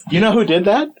You know who did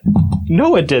that?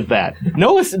 Noah did that.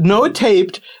 Noah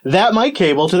taped that mic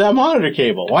cable to that monitor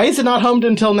cable. Why is it not hummed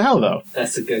until now, though?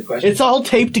 That's a good question. It's all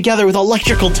taped together with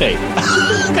electrical tape.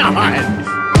 Come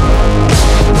on.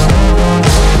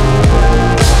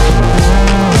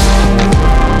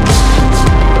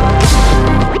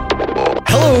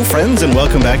 Hello, friends, and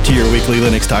welcome back to your weekly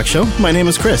Linux talk show. My name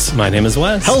is Chris. My name is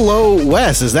Wes. Hello,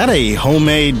 Wes. Is that a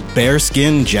homemade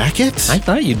bearskin jacket? I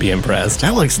thought you'd be impressed.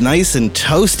 That looks nice and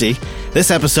toasty.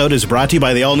 This episode is brought to you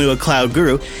by the all-new Cloud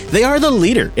Guru. They are the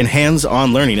leader in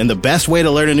hands-on learning, and the best way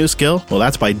to learn a new skill, well,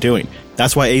 that's by doing.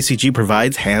 That's why ACG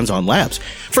provides hands-on labs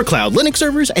for cloud Linux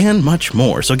servers and much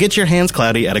more. So get your hands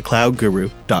cloudy at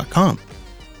cloudguru.com.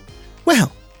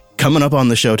 Well, coming up on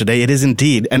the show today, it is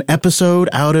indeed an episode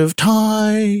out of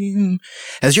time.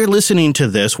 As you're listening to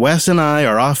this, Wes and I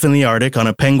are off in the Arctic on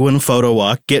a penguin photo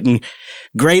walk, getting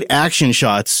great action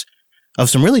shots of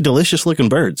some really delicious-looking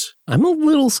birds. I'm a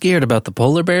little scared about the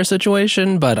polar bear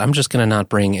situation, but I'm just going to not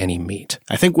bring any meat.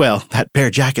 I think, well, that bear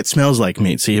jacket smells like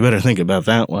meat, so you better think about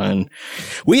that one.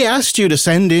 We asked you to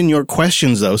send in your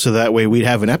questions, though, so that way we'd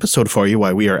have an episode for you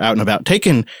while we are out and about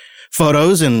taking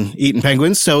photos and eating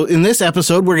penguins. So in this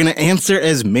episode, we're going to answer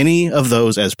as many of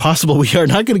those as possible. We are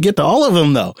not going to get to all of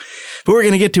them, though, but we're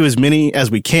going to get to as many as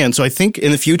we can. So I think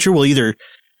in the future, we'll either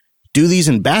do these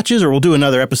in batches or we'll do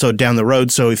another episode down the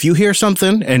road. So if you hear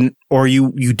something or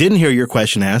you didn't hear your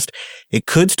question asked, it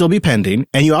could still be pending.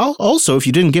 And you also, if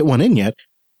you didn't get one in yet,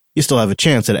 you still have a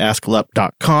chance at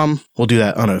asklup.com. We'll do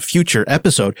that on a future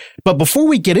episode. But before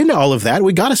we get into all of that,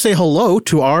 we got to say hello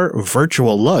to our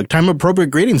virtual lug. Time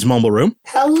appropriate greetings, Mumble Room.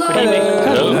 Hello.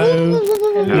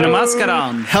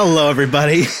 Namaskaram. Hello,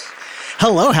 everybody.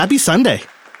 Hello. Happy Sunday.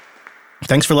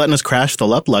 Thanks for letting us crash the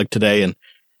Lup Lug today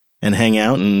and hang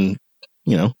out and,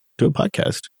 do a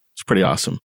podcast. It's pretty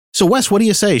awesome. So, Wes, what do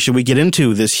you say? Should we get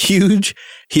into this huge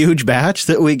batch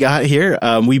that we got here?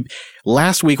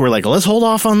 Last week, we're like, let's hold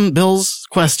off on Bill's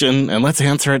question and let's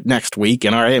answer it next week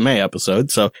in our AMA episode.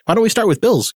 So why don't we start with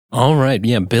Bill's? All right.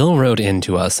 Yeah, Bill wrote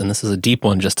into us, and this is a deep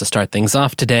one just to start things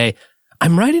off today.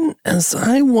 I'm writing as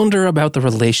I wonder about the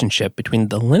relationship between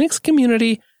the Linux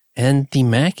community and the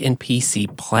Mac and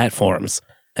PC platforms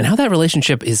and how that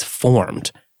relationship is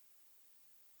formed.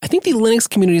 I think the Linux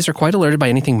communities are quite alerted by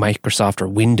anything Microsoft or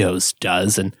Windows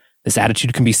does, and this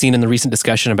attitude can be seen in the recent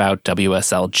discussion about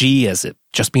WSLG as it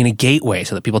just being a gateway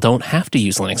so that people don't have to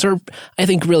use Linux. Or I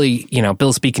think really,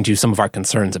 Bill's speaking to some of our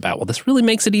concerns about, well, this really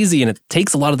makes it easy and it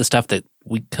takes a lot of the stuff that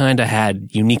we kind of had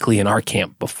uniquely in our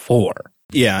camp before.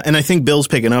 Yeah, and I think Bill's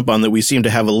picking up on that we seem to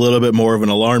have a little bit more of an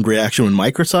alarmed reaction when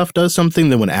Microsoft does something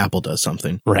than when Apple does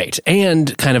something. Right.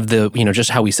 And kind of the, just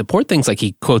how we support things. Like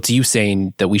he quotes you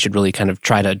saying that we should really kind of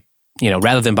try to,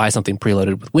 rather than buy something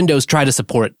preloaded with Windows, try to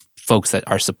support folks that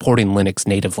are supporting Linux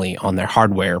natively on their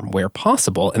hardware where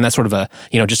possible. And that's sort of a,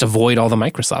 just avoid all the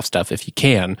Microsoft stuff if you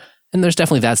can. And there's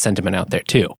definitely that sentiment out there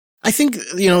too. I think,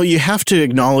 you have to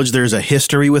acknowledge there's a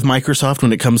history with Microsoft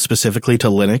when it comes specifically to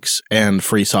Linux and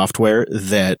free software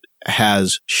that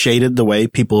has shaded the way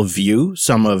people view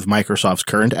some of Microsoft's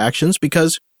current actions,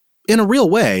 because in a real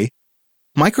way,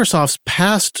 Microsoft's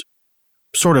past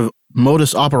sort of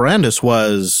modus operandus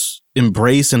was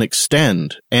embrace and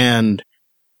extend. And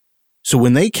so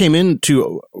when they came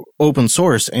into open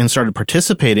source and started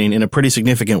participating in a pretty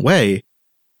significant way,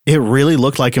 it really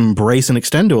looked like embrace and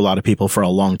extend to a lot of people for a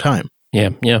long time. Yeah.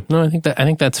 No, I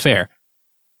think that's fair.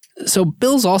 So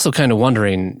Bill's also kind of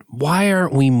wondering, why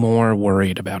aren't we more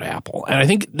worried about Apple? And I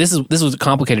think this was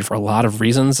complicated for a lot of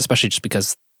reasons, especially just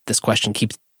because this question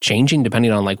keeps changing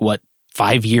depending on like what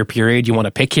 5-year period you want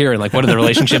to pick here and like what are the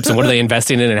relationships and what are they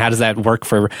investing in and how does that work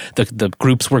for the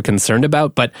groups we're concerned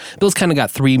about. But Bill's kind of got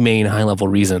 3 main high-level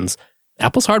reasons.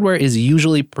 Apple's hardware is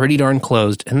usually pretty darn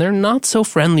closed, and they're not so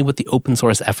friendly with the open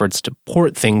source efforts to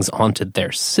port things onto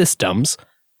their systems.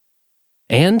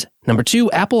 And number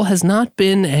 2, Apple has not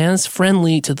been as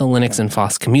friendly to the Linux and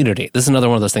FOSS community. This is another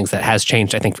one of those things that has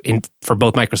changed, I think, for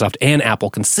both Microsoft and Apple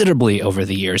considerably over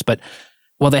the years. But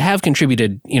while they have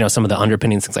contributed, some of the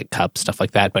underpinnings, things like Cup, stuff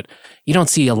like that, but you don't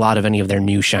see a lot of any of their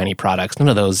new shiny products. None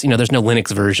of those, there's no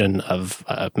Linux version of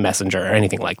Messenger or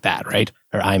anything like that, right?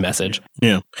 Or iMessage.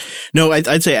 Yeah. No,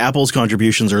 I'd say Apple's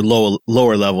contributions are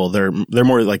lower level. They're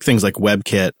more like things like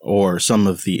WebKit or some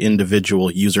of the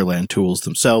individual userland tools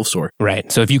themselves. Or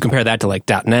right. So if you compare that to like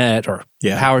 .NET or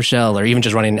PowerShell or even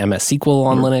just running MS SQL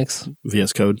on Linux.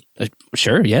 VS Code.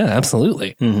 Sure. Yeah,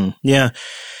 absolutely. Mm-hmm. Yeah.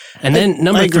 And then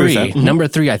number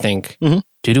 3, I think,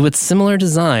 due to its similar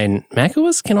design,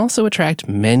 macOS can also attract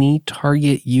many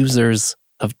target users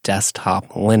of desktop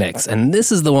Linux. And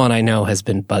this is the one I know has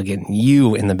been bugging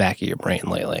you in the back of your brain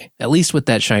lately, at least with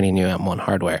that shiny new M1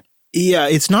 hardware. Yeah,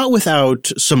 it's not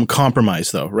without some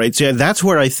compromise, though, right? So that's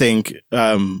where I think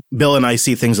Bill and I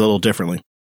see things a little differently.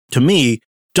 To me,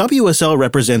 WSL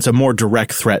represents a more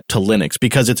direct threat to Linux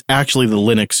because it's actually the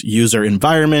Linux user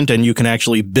environment, and you can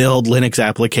actually build Linux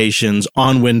applications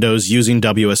on Windows using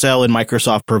WSL, and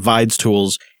Microsoft provides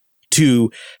tools to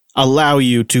allow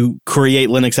you to create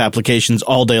Linux applications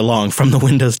all day long from the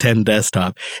Windows 10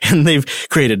 desktop. And they've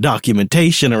created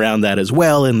documentation around that as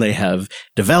well. And they have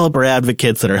developer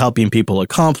advocates that are helping people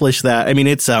accomplish that. I mean,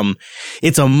 it's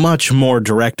a much more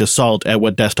direct assault at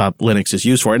what desktop Linux is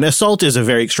used for. And assault is a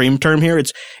very extreme term here.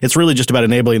 It's really just about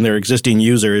enabling their existing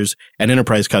users and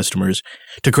enterprise customers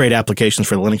to create applications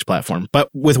for the Linux platform. But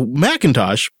with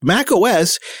Macintosh, Mac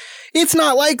OS, it's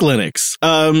not like Linux.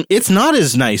 It's not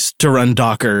as nice to run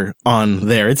Docker on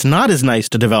there. It's not as nice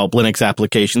to develop Linux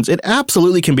applications. It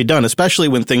absolutely can be done, especially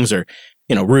when things are,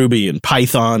 Ruby and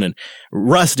Python and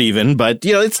Rust even. But,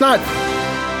 it's not.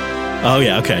 Oh,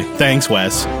 yeah. Okay. Thanks,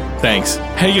 Wes. Thanks.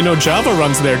 Hey, Java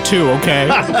runs there too, okay?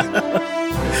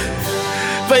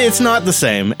 But it's not the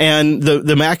same. And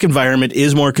the Mac environment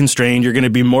is more constrained. You're going to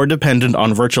be more dependent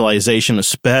on virtualization,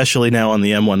 especially now on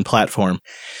the M1 platform.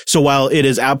 So while it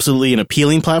is absolutely an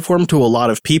appealing platform to a lot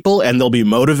of people and they'll be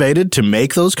motivated to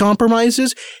make those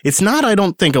compromises, it's not, I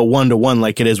don't think, a one-to-one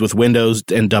like it is with Windows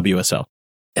and WSL.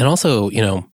 And also,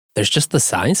 there's just the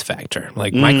size factor.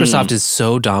 Like Microsoft is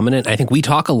so dominant. I think we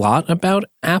talk a lot about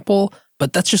Apple,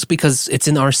 but that's just because it's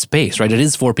in our space, right? It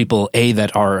is for people,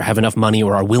 that have enough money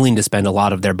or are willing to spend a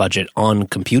lot of their budget on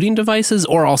computing devices,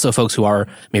 or also folks who are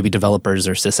maybe developers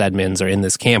or sysadmins or in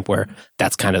this camp where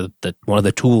that's kind of one of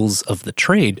the tools of the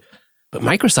trade. But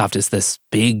Microsoft is this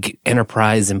big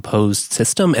enterprise imposed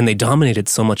system, and they dominated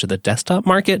so much of the desktop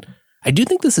market. I do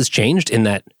think this has changed in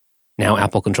that now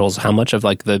Apple controls how much of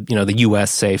the US,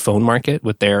 say, phone market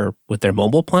with their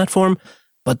mobile platform.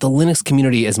 But the Linux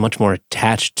community is much more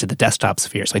attached to the desktop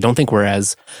sphere. So I don't think we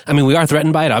are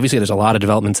threatened by it. Obviously, there's a lot of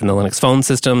developments in the Linux phone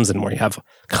systems and where you have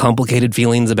complicated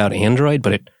feelings about Android,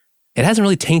 but it hasn't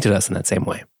really tainted us in that same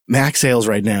way. Mac sales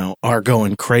right now are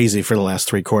going crazy for the last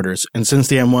 3 quarters. And since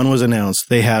the M1 was announced,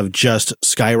 they have just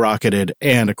skyrocketed.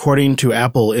 And according to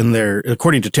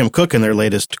Tim Cook in their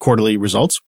latest quarterly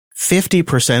results,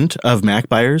 50% of Mac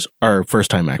buyers are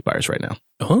first-time Mac buyers right now.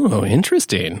 Oh,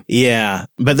 interesting. Yeah,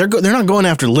 but they're not going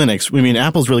after Linux. I mean,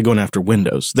 Apple's really going after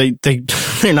Windows. They're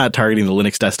not targeting the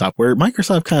Linux desktop, where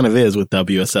Microsoft kind of is with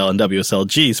WSL and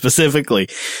WSL-G specifically.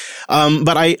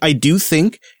 But I do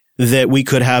think that we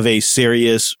could have a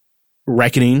serious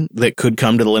reckoning that could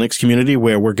come to the Linux community,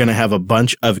 where we're going to have a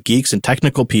bunch of geeks and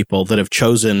technical people that have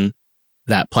chosen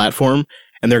that platform,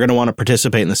 and they're going to want to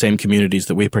participate in the same communities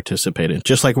that we participate in.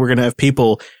 Just like we're going to have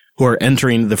people who are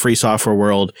entering the free software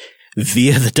world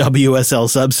via the WSL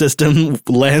subsystem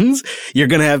lens, you're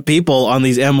going to have people on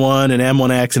these M1 and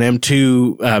M1X and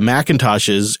M2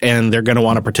 Macintoshes, and they're going to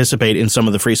want to participate in some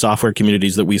of the free software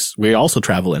communities that we also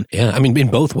travel in. Yeah, I mean, in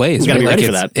both ways. You got to be ready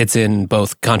for that. It's in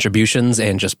both contributions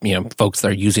and just, folks that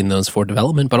are using those for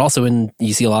development, but also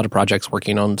you see a lot of projects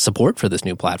working on support for this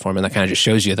new platform, and that kind of just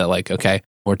shows you that, okay,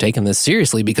 we're taking this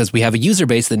seriously because we have a user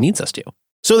base that needs us to.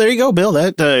 So there you go, Bill.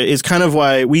 That is kind of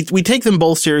why we take them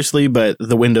both seriously, but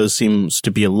the Windows seems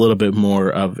to be a little bit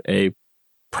more of a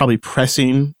probably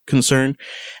pressing concern.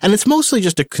 And it's mostly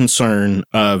just a concern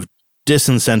of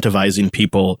disincentivizing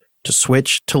people to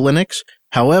switch to Linux.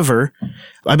 However,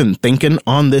 I've been thinking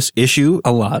on this issue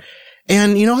a lot.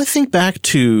 And, I think back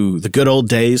to the good old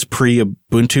days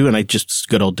pre-Ubuntu, and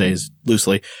good old days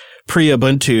loosely,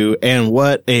 pre-Ubuntu, and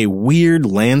what a weird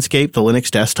landscape the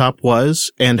Linux desktop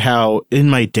was, and how in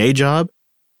my day job,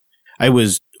 I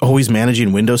was always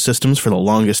managing Windows systems for the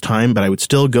longest time, but I would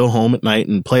still go home at night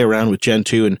and play around with Gen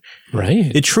 2. And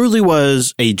right. It truly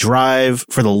was a drive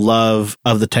for the love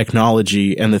of the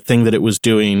technology and the thing that it was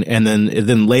doing. And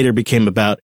then later became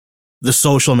about the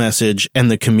social message and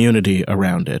the community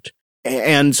around it.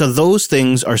 And so those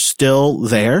things are still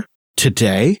there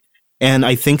today. And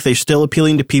I think they're still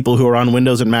appealing to people who are on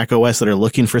Windows and Mac OS that are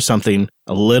looking for something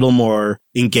a little more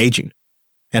engaging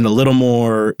and a little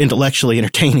more intellectually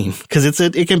entertaining, because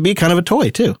it can be kind of a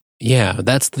toy too. Yeah,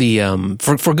 that's the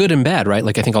for good and bad, right?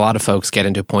 Like, I think a lot of folks get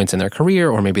into points in their career,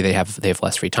 or maybe they have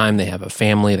less free time, they have a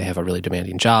family, they have a really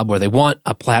demanding job, where they want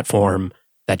a platform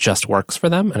that just works for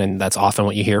them. And that's often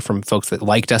what you hear from folks that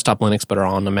like desktop Linux but are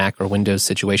on a Mac or Windows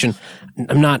situation.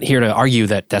 I'm not here to argue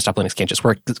that desktop Linux can't just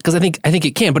work, because I think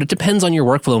it can, but it depends on your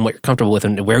workflow and what you're comfortable with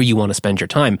and where you want to spend your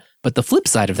time. But the flip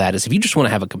side of that is if you just want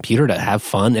to have a computer to have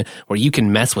fun where you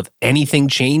can mess with anything,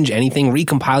 change anything,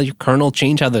 recompile your kernel,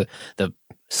 change how the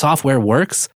software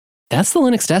works, that's the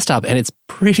Linux desktop, and it's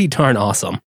pretty darn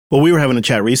awesome. Well, we were having a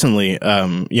chat recently.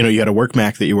 You had a work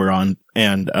Mac that you were on,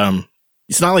 and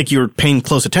it's not like you were paying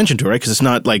close attention to it, right? Because it's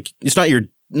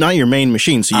not your main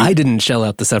machine. So I didn't shell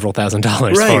out the several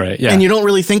 $1,000s for it. Yeah. And you don't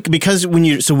really think, because when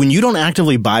you don't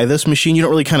actively buy this machine, you're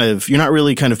not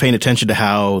really kind of paying attention to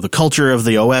how the culture of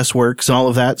the OS works and all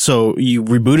of that. So you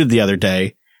rebooted the other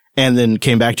day and then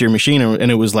came back to your machine,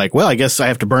 and it was like, well, I guess I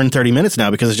have to burn 30 minutes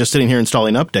now because it's just sitting here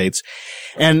installing updates.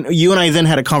 And you and I then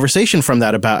had a conversation from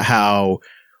that about how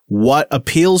what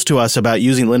appeals to us about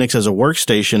using Linux as a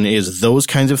workstation is those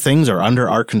kinds of things are under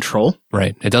our control.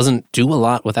 Right. It doesn't do a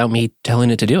lot without me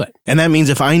telling it to do it. And that means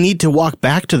if I need to walk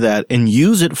back to that and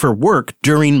use it for work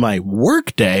during my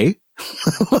work day,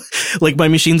 like my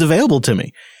machine's available to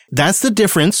me. That's the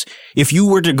difference. If you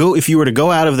were to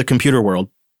go out of the computer world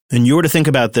and you were to think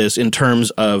about this in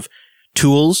terms of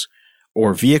tools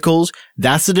or vehicles,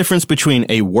 that's the difference between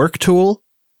a work tool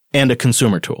and a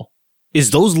consumer tool,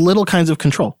 is those little kinds of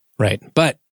control. Right.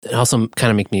 But it also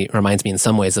kind of reminds me in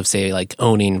some ways of, say, like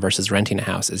owning versus renting a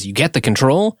house, is you get the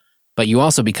control, but you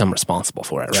also become responsible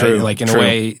for it, right? True, like in a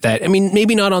way that, I mean,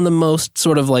 maybe not on the most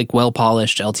sort of like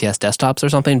well-polished LTS desktops or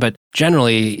something, but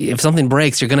generally, if something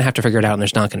breaks, you're going to have to figure it out, and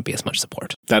there's not going to be as much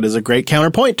support. That is a great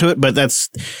counterpoint to it, but that's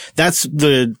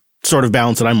the sort of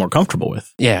balance that I'm more comfortable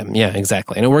with. Yeah,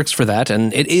 exactly. And it works for that,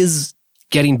 and it is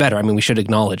getting better. I mean, we should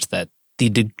acknowledge that the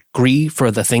degree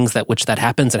for the things that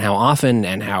happens and how often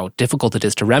and how difficult it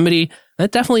is to remedy,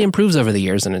 that definitely improves over the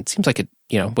years. And it seems like it,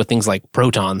 with things like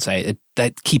Proton,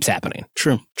 that keeps happening.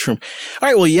 True. All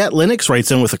right. Well, Yet Linux writes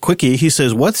in with a quickie. He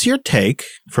says, what's your take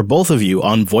for both of you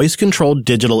on voice-controlled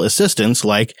digital assistants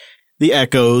like the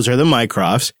Echoes or the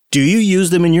Mycrofts? Do you use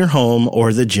them in your home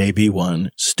or the JB1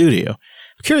 Studio?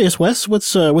 I'm curious, Wes,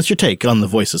 what's your take on the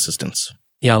voice assistants?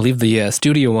 Yeah, I'll leave the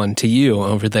Studio one to you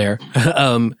over there.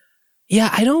 Yeah,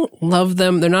 I don't love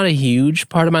them. They're not a huge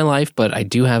part of my life, but I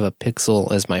do have a Pixel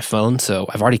as my phone, so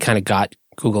I've already kind of got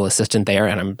Google Assistant there,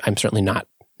 and I'm certainly not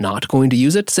going to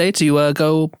use it, say, to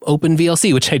go open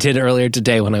VLC, which I did earlier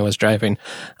today when I was driving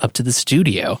up to the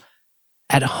studio.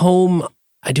 At home,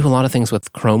 I do a lot of things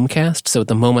with Chromecast, so at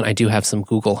the moment I do have some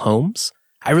Google Homes.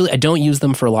 I don't use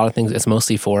them for a lot of things. It's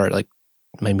mostly for like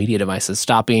my media devices,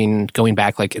 stopping, going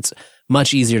back. Like, it's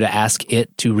much easier to ask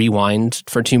it to rewind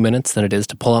for 2 minutes than it is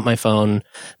to pull out my phone.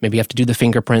 Maybe you have to do the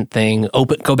fingerprint thing,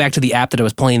 go back to the app that I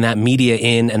was playing that media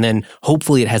in, and then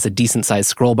hopefully it has a decent sized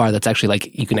scroll bar that's actually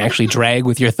like, you can actually drag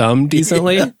with your thumb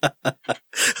decently.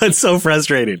 That's so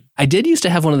frustrating. I did used to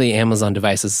have one of the Amazon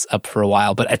devices up for a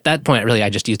while, but at that point, really, I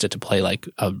just used it to play like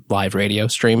a live radio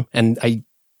stream. And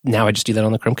now I just do that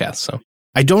on the Chromecast. So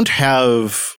I don't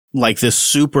have like this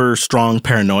super strong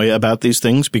paranoia about these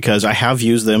things because I have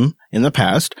used them in the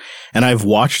past and I've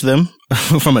watched them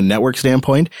from a network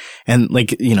standpoint. And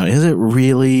like, is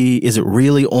it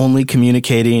really only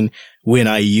communicating when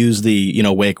I use the,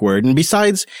 wake word? And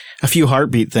besides a few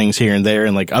heartbeat things here and there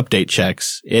and like update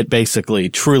checks, it basically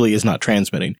truly is not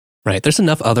transmitting. Right. There's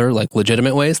enough other like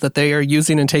legitimate ways that they are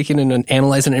using and taking and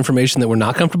analyzing information that we're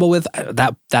not comfortable with.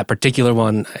 That particular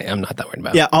one, I'm not that worried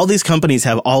about. Yeah. All these companies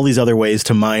have all these other ways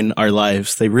to mine our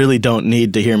lives. They really don't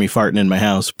need to hear me farting in my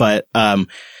house. But,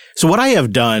 so what I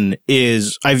have done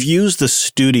is I've used the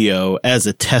studio as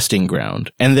a testing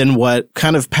ground. And then what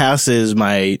kind of passes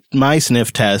my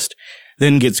sniff test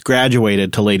then gets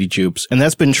graduated to Lady Jupes. And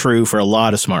that's been true for a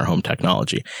lot of smart home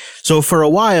technology. So for a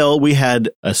while, we had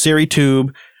a Siri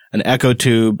Tube, an Echo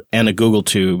Tube, and a Google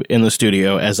Tube in the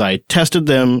studio as I tested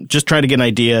them, just try to get an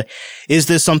idea. Is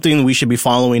this something we should be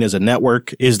following as a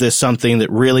network? Is this something that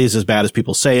really is as bad as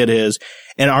people say it is?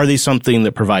 And are these something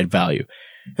that provide value?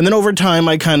 And then over time,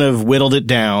 I kind of whittled it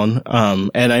down.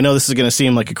 And I know this is going to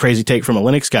seem like a crazy take from a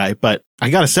Linux guy, but I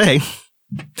got to say,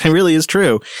 it really is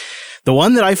true. The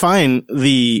one that I find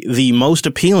the most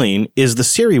appealing is the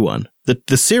Siri one.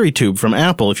 The Siri Tube from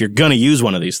Apple, if you're going to use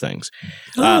one of these things.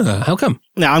 How come?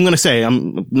 Now, I'm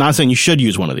not saying you should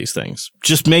use one of these things.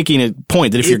 Just making a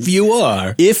point that if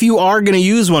you are going to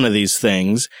use one of these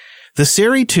things, the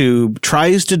Siri Tube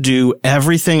tries to do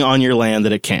everything on your LAN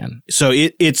that it can. So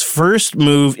its first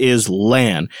move is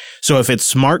LAN. So if it's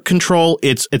smart control,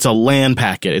 it's a LAN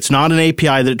packet. It's not an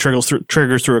API that it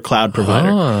triggers through a cloud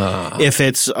provider. If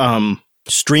it's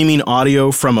streaming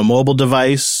audio from a mobile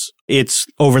device, it's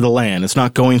over the LAN. It's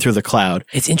not going through the cloud.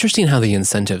 It's interesting how the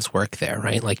incentives work there,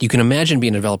 right? Like you can imagine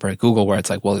being a developer at Google where it's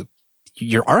like, well,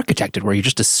 you're architected where you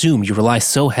just assume you rely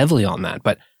so heavily on that.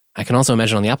 But I can also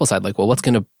imagine on the Apple side, like, well, what's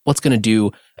going to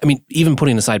do, I mean, even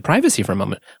putting aside privacy for a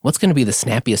moment, what's going to be the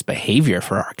snappiest behavior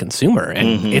for our consumer?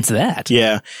 And it's that.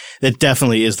 Yeah, it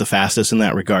definitely is the fastest in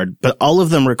that regard. But all of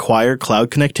them require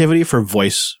cloud connectivity for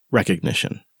voice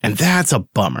recognition. And that's a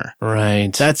bummer.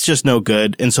 Right. That's just no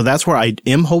good. And so that's where I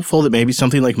am hopeful that maybe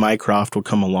something like Mycroft will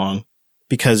come along,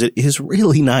 because it is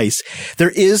really nice.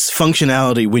 There is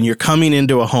functionality when you're coming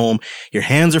into a home, your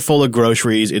hands are full of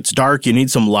groceries, it's dark, you need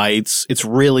some lights. It's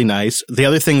really nice. The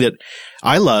other thing that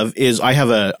I love is I have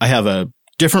a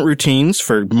different routines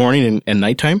for morning and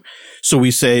nighttime. So we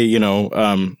say,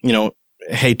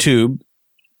 hey Tube,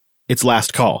 it's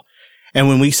last call. And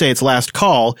when we say it's last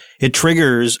call, it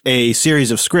triggers a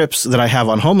series of scripts that I have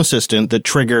on Home Assistant that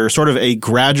trigger sort of a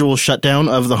gradual shutdown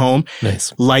of the home.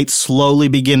 Nice. Lights slowly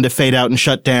begin to fade out and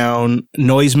shut down.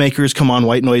 Noisemakers come on,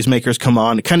 white noisemakers come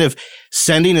on, kind of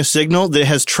sending a signal that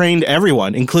has trained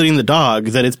everyone, including the dog,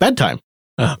 that it's bedtime.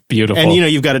 Oh, beautiful. And,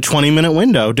 you've got a 20-minute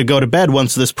window to go to bed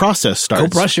once this process starts.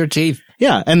 Go brush your teeth.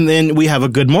 Yeah. And then we have a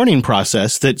good morning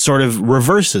process that sort of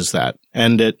reverses that.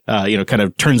 And it, kind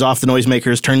of turns off the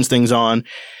noisemakers, turns things on,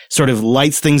 sort of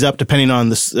lights things up depending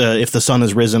on if the sun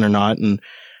has risen or not. And,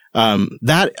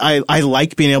 that I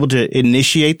like being able to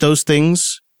initiate those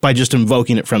things by just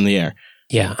invoking it from the air.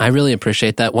 Yeah, I really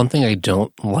appreciate that. One thing I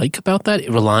don't like about that,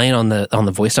 relying on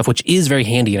the voice stuff, which is very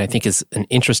handy and I think is an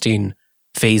interesting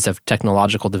phase of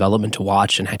technological development to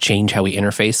watch and change how we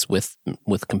interface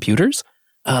with computers.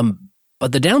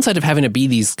 But the downside of having to be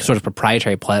these sort of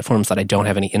proprietary platforms that I don't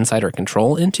have any insight or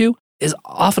control into is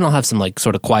often I'll have some like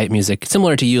sort of quiet music,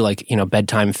 similar to you, like,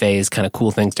 bedtime phase, kind of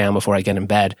cool things down before I get in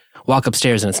bed, walk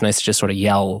upstairs and it's nice to just sort of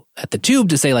yell at the Tube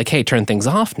to say like, hey, turn things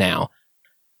off now.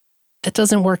 That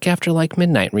doesn't work after like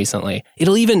midnight recently.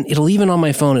 It'll even on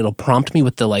my phone, it'll prompt me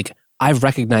with the like, I've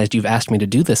recognized you've asked me to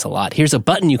do this a lot. Here's a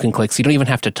button you can click so you don't even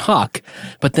have to talk,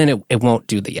 but then it won't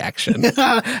do the action. And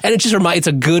it's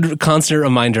a good constant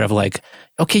reminder of like,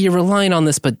 okay, you're relying on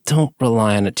this, but don't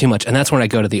rely on it too much. And that's when I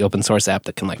go to the open source app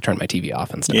that can like turn my TV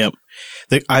off and stuff. Yep.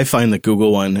 I find the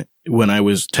Google one, when I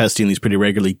was testing these pretty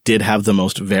regularly, did have the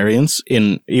most variance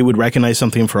in it would recognize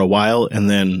something for a while and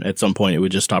then at some point it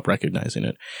would just stop recognizing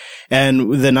it.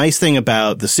 And the nice thing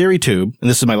about the Siri Tube, and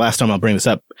this is my last time I'll bring this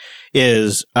up,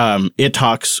 is it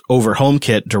talks over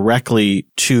HomeKit directly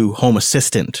to Home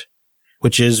Assistant,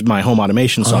 which is my home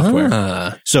automation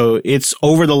software. So it's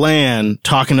over the LAN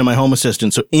talking to my Home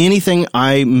Assistant. So anything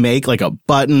I make, like a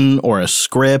button or a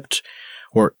script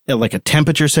or like a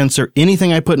temperature sensor,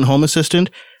 anything I put in Home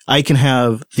Assistant, I can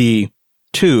have the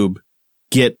Tube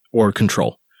get or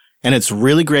control. And it's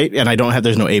really great. And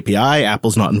there's no API.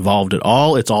 Apple's not involved at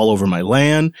all. It's all over my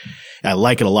LAN. I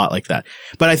like it a lot like that.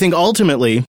 But I think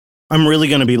ultimately, I'm really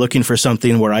going to be looking for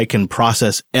something where I can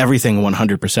process everything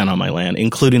 100% on my LAN,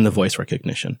 including the voice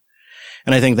recognition.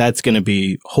 And I think that's going to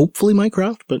be hopefully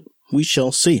Mycroft, but we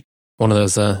shall see. One of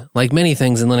those, like many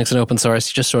things in Linux and open source,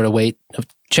 you just sort of wait,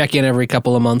 check in every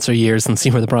couple of months or years and see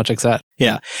where the project's at.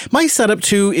 Yeah. My setup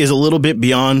too is a little bit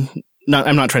beyond,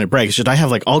 I'm not trying to brag. It's just I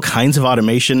have like all kinds of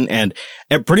automation and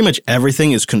pretty much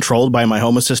everything is controlled by my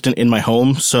Home Assistant in my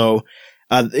home. So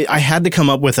I had to come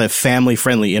up with a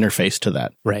family-friendly interface to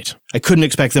that. Right. I couldn't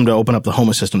expect them to open up the Home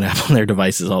Assistant app on their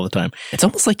devices all the time. It's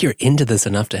almost like you're into this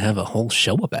enough to have a whole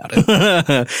show about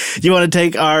it. You want to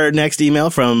take our next email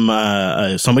from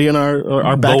somebody in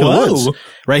our back of the woods,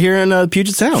 right here in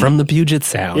Puget Sound. From the Puget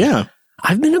Sound. Yeah.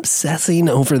 I've been obsessing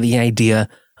over the idea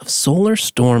of solar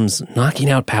storms knocking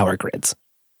out power grids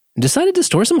and decided to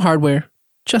store some hardware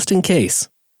just in case.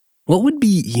 What would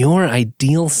be your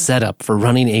ideal setup for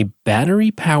running a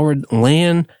battery-powered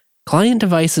LAN, client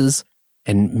devices,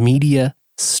 and media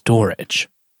storage?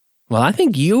 Well, I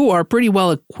think you are pretty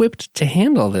well equipped to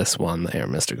handle this one there,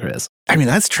 Mr. Chris. I mean,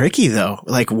 that's tricky though.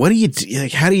 Like, what do you do?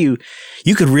 Like, how do you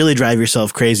could really drive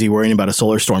yourself crazy worrying about a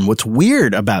solar storm. What's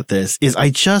weird about this is I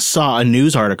just saw a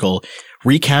news article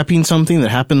recapping something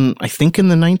that happened, I think in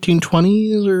the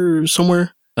 1920s or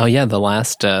somewhere. Oh yeah, the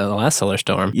last solar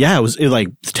storm. Yeah, it was like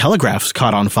telegraphs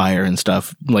caught on fire and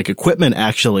stuff. Like equipment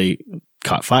actually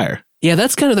caught fire. Yeah,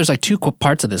 that's kind of, there's like two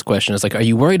parts of this question. It's like, are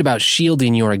you worried about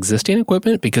shielding your existing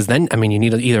equipment? Because then, I mean, you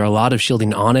need either a lot of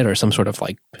shielding on it or some sort of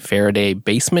like Faraday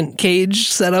basement cage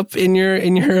set up in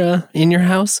your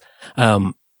house.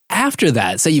 After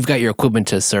that, say you've got your equipment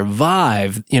to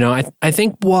survive. I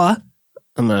think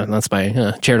that's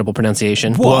my charitable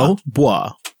pronunciation. Bois.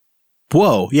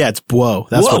 Yeah, it's bois.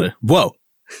 That's what it. Whoa.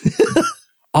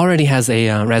 already has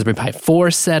a Raspberry Pi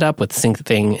 4 set up with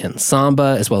SyncThing and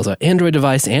Samba, as well as an Android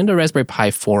device and a Raspberry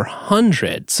Pi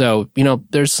 400. So,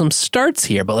 there's some starts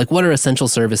here, but like, what are essential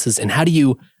services and how do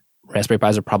you, Raspberry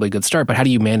Pis are probably a good start, but how do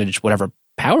you manage whatever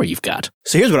power you've got?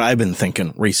 So here's what I've been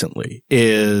thinking recently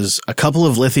is a couple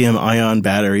of lithium ion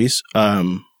batteries.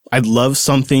 I'd love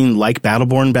something like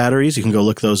Battleborn batteries. You can go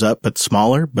look those up, but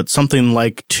smaller, but something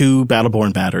like 2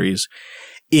 Battleborn batteries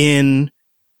in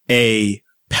a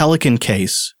Pelican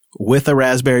case with a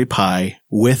Raspberry Pi,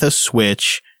 with a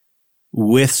switch,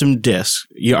 with some discs.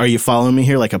 Are you following me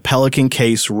here? Like a Pelican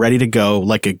case ready to go,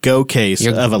 like a Go case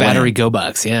of a battery LAN. Go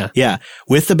box, yeah. Yeah,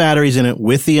 with the batteries in it,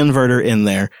 with the inverter in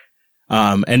there.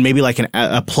 And maybe like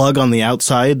a plug on the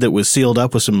outside that was sealed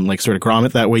up with some like sort of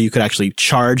grommet. That way you could actually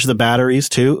charge the batteries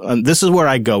too. This is where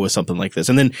I go with something like this.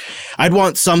 And then I'd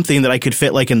want something that I could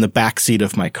fit like in the back seat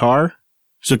of my car.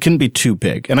 So it couldn't be too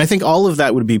big. And I think all of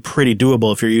that would be pretty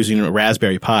doable if you're using a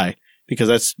Raspberry Pi because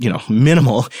that's,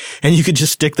 minimal. And you could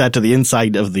just stick that to the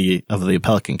inside of the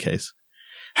Pelican case.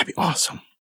 That'd be awesome.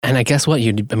 And I guess what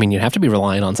you'd have to be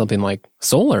relying on something like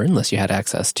solar unless you had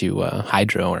access to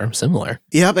hydro or similar.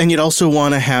 Yep. And you'd also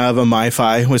want to have a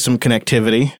MiFi with some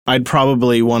connectivity. I'd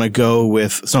probably want to go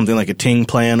with something like a Ting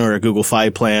plan or a Google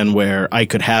Fi plan where I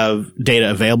could have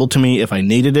data available to me if I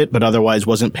needed it, but otherwise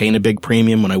wasn't paying a big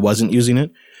premium when I wasn't using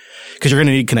it. Because you're going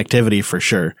to need connectivity for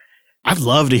sure. I'd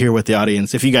love to hear what the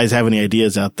audience, if you guys have any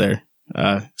ideas out there,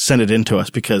 send it in to us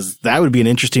because that would be an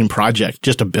interesting project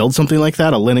just to build something like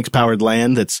that, a Linux powered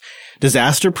LAN that's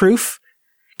disaster proof.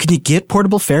 Can you get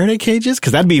portable Faraday cages?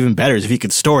 Because that'd be even better if you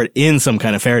could store it in some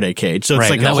kind of Faraday cage. So it's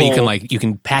like that way you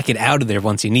can pack it out of there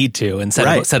once you need to and set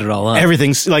it all up.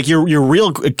 Everything's like your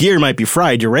real gear might be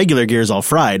fried, your regular gear is all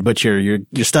fried, but your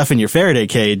stuff in your Faraday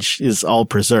cage is all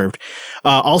preserved.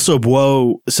 Also,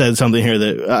 Bo said something here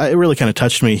that it really kind of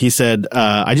touched me. He said,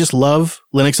 "I just love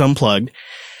Linux Unplugged.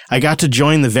 I got to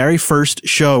join the very first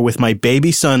show with my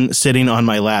baby son sitting on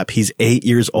my lap. He's 8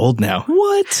 years old now."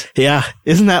 What? Yeah.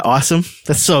 Isn't that awesome?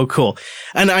 That's so cool.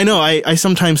 And I know I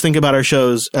sometimes think about our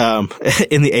shows,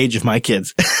 in the age of my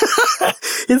kids.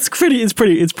 It's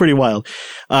pretty wild.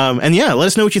 And yeah, let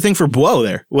us know what you think for Bo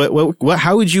there.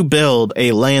 How would you build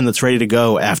a LAN that's ready to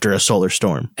go after a solar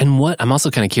storm? And I'm also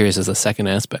kind of curious as a second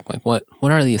aspect, like what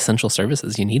are the essential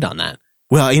services you need on that?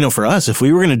 Well, for us, if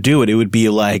we were going to do it, it would be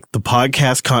like the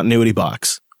podcast continuity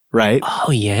box, right? Oh,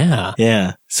 yeah.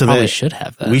 Yeah. So probably should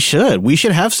have that. We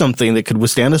should have something that could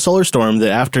withstand a solar storm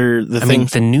that after the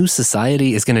the new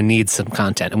society is going to need some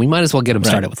content and we might as well get them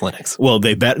started with Linux. Well,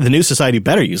 the new society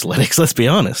better use Linux. Let's be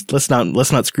honest. Let's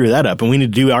not screw that up. And we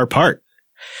need to do our part.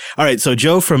 All right. So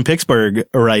Joe from Pittsburgh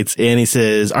writes in, he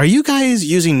says, "Are you guys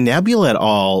using Nebula at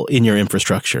all in your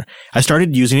infrastructure? I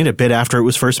started using it a bit after it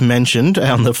was first mentioned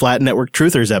on the Flat Network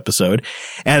Truthers episode.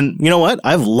 And you know what?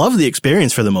 I've loved the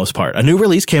experience for the most part. A new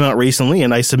release came out recently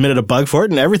and I submitted a bug for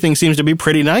it and everything seems to be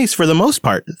pretty nice for the most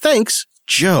part. Thanks,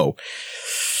 Joe."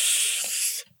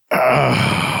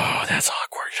 Oh, that's awkward.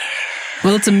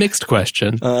 Well, it's a mixed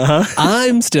question. Uh-huh.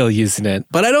 I'm still using it,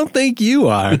 but I don't think you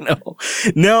are.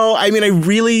 No. I mean, I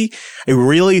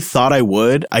really thought I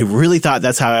would. I really thought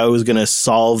that's how I was going to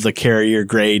solve the carrier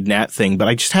grade NAT thing, but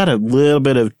I just had a little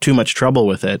bit of too much trouble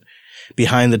with it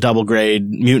behind the double grade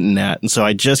mutant NAT. And so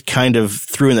I just kind of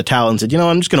threw in the towel and said,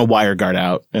 I'm just going to WireGuard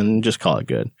out and just call it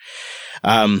good.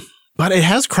 But it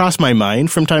has crossed my mind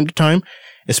from time to time,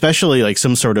 especially like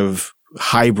some sort of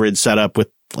hybrid setup with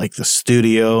like the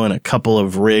studio and a couple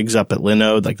of rigs up at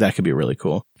Linode. Like that could be really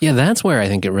cool. Yeah, that's where I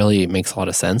think it really makes a lot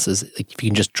of sense is like if you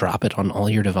can just drop it on all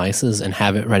your devices and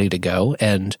have it ready to go.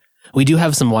 And we do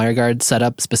have some WireGuard set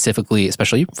up specifically,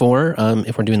 especially for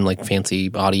if we're doing like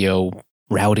fancy audio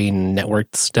routing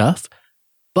network stuff.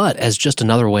 But as just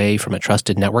another way from a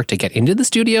trusted network to get into the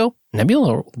studio,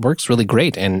 Nebula works really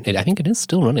great. And I think it is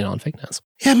still running on FickNAS.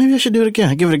 Yeah, maybe I should do it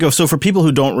again. Give it a go. So for people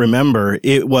who don't remember,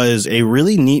 it was a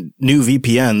really neat new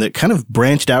VPN that kind of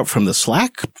branched out from the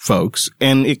Slack folks,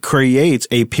 and it creates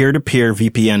a peer-to-peer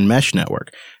VPN mesh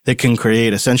network that can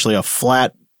create essentially a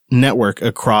flat network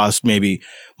across maybe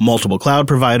multiple cloud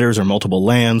providers or multiple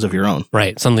LANs of your own.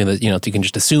 Right. Something that, you can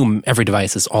just assume every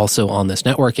device is also on this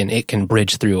network and it can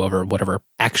bridge through over whatever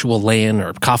actual LAN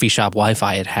or coffee shop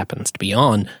Wi-Fi it happens to be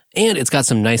on. And it's got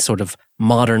some nice sort of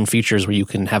modern features where you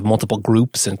can have multiple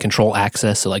groups and control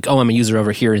access. So like, I'm a user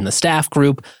over here in the staff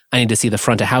group. I need to see the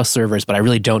front of house servers, but I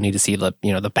really don't need to see the,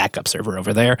 the backup server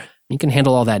over there. You can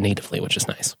handle all that natively, which is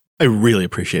nice. I really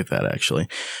appreciate that, actually.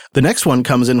 The next one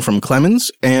comes in from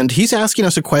Clemens, and he's asking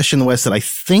us a question, Wes, that I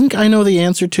think I know the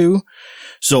answer to.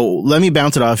 So let me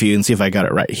bounce it off you and see if I got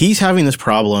it right. He's having this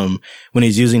problem when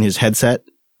he's using his headset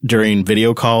during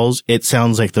video calls, it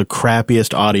sounds like the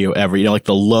crappiest audio ever. You know, like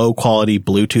the low quality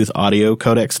Bluetooth audio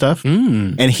codec stuff.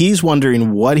 And he's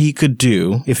wondering what he could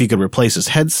do if he could replace his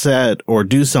headset or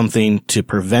do something to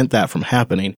prevent that from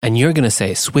happening. And you're going to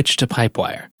say switch to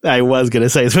Pipewire. I was going to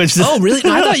say switch to... Oh, really?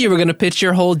 No, I thought you were going to pitch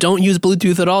your whole don't use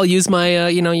Bluetooth at all. Use my,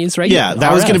 use regular. Yeah,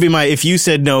 that was going to be my... If you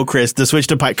said no, Chris, the switch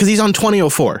to Pipe... Because he's on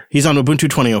 2004. He's on Ubuntu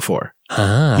 2004.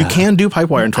 You can do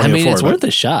Pipewire in 2004. I mean, it's worth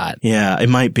a shot. Yeah, it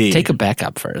might be. Take a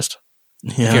backup first.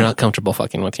 Yeah. If you're not comfortable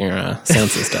fucking with your sound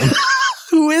system.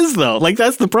 Who is, though? Like,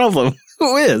 that's the problem.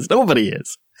 Who is? Nobody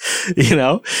is. You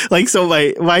know? Like, so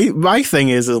my thing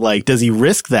is like, does he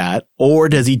risk that? Or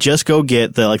does he just go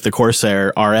get the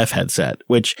Corsair RF headset?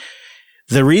 Which...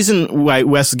 The reason why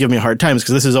Wes is giving me a hard time is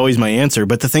because this is always my answer.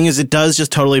 But the thing is, it does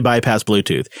just totally bypass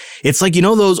Bluetooth. It's like, you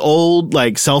know, those old,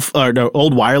 like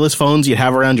old wireless phones you'd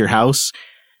have around your house,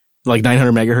 like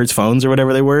 900 megahertz phones or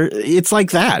whatever they were. It's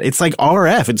like that. It's like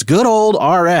RF. It's good old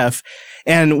RF.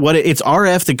 And it's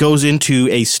RF that goes into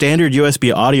a standard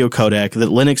USB audio codec that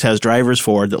Linux has drivers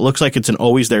for that looks like it's an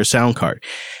always there sound card.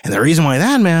 And the reason why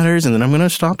that matters, and then I'm going to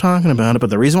stop talking about it, but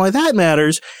the reason why that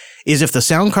matters is if the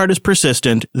sound card is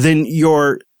persistent, then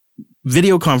your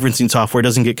video conferencing software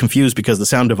doesn't get confused because the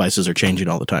sound devices are changing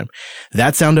all the time.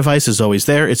 That sound device is always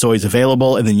there. It's always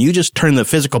available. And then you just turn the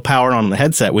physical power on the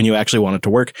headset when you actually want it to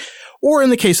work. Or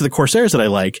in the case of the Corsairs that I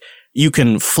like, you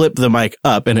can flip the mic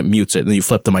up and it mutes it. And then you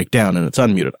flip the mic down and it's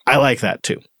unmuted. I like that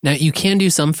too. Now, you can do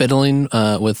some fiddling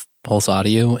with Pulse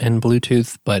Audio and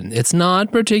Bluetooth, but it's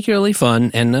not particularly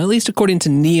fun. And at least according to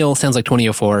Neil, sounds like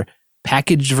 2004,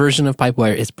 packaged version of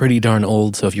Pipewire is pretty darn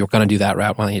old. So if you're going to do that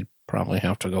route, well, you'd probably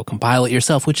have to go compile it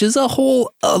yourself, which is a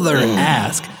whole other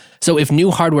ask. So if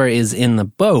new hardware is in the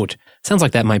boat, sounds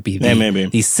like that might be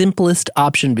the simplest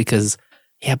option because,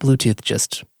 yeah, Bluetooth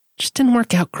just didn't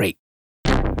work out great.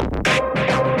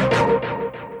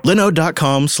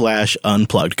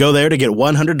 Linode.com/unplugged. Go there to get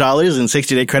 $100 in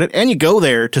 60-day credit, and you go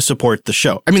there to support the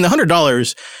show. I mean, the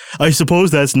 $100, I suppose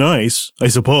that's nice. I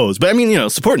suppose. But I mean, you know,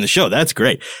 supporting the show, that's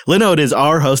great. Linode is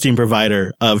our hosting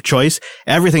provider of choice.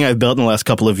 Everything I've built in the last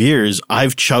couple of years,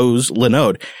 I've chose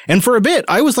Linode. And for a bit,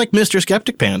 I was like Mr.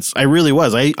 Skeptic Pants. I really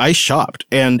was. I shopped.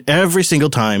 And every single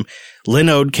time,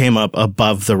 Linode came up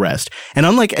above the rest. And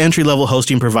unlike entry-level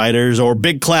hosting providers or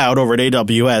Big Cloud over at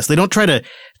AWS, they don't try to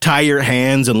tie your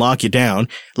hands and lock you down.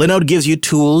 Linode gives you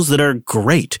tools that are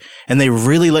great, and they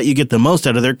really let you get the most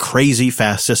out of their crazy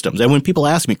fast systems. And when people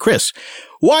ask me, Chris,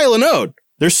 why Linode?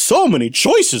 There's so many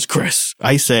choices, Chris.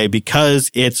 I say because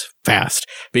it's fast,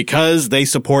 because they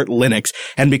support Linux,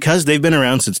 and because they've been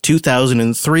around since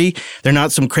 2003. They're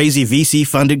not some crazy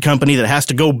VC-funded company that has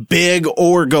to go big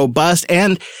or go bust,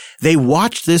 and they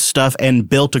watched this stuff and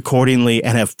built accordingly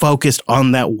and have focused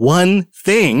on that one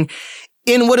thing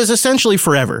in what is essentially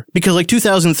forever, because like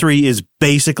 2003 is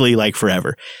basically like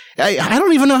forever. I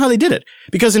don't even know how they did it,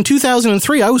 because in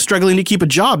 2003 I was struggling to keep a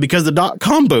job because the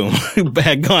dot-com boom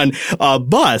had gone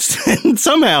bust, and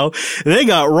somehow they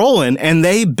got rolling and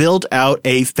they built out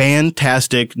a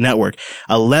fantastic network.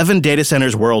 11 data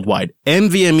centers worldwide,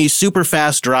 NVMe super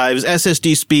fast drives,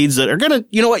 SSD speeds that are gonna,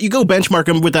 you know what, you go benchmark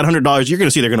them with that $100, you're gonna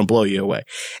see they're gonna blow you away.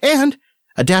 And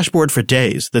a dashboard for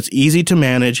days that's easy to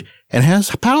manage and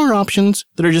has power options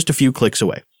that are just a few clicks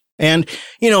away. And,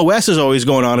 you know, Wes is always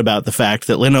going on about the fact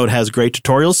that Linode has great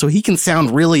tutorials, so he can sound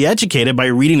really educated by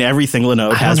reading everything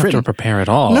Linode has written. I don't have to prepare at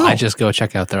all. No. I just go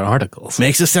check out their articles.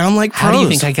 Makes us sound like pros. How do you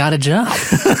think I got a job?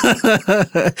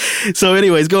 So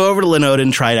anyways, go over to Linode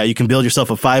and try it out. You can build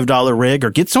yourself a $5 rig or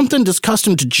get something just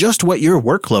custom to just what your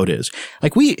workload is.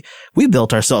 Like we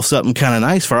built ourselves something kind of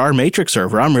nice for our Matrix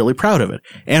server. I'm really proud of it.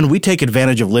 And we take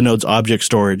advantage of Linode's object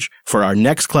storage for our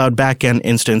Nextcloud backend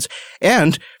instance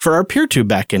and for our PeerTube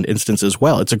backend instance as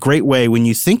well. It's a great way when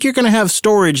you think you're going to have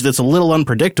storage that's a little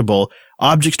unpredictable.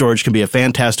 Object storage can be a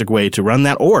fantastic way to run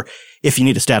that. Or if you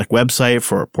need a static website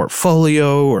for a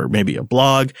portfolio or maybe a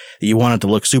blog that you want it to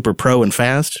look super pro and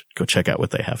fast, go check out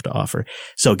what they have to offer.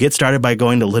 So get started by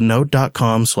going to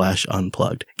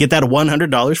linode.com/unplugged. Get that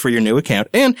 $100 for your new account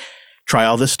and try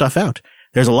all this stuff out.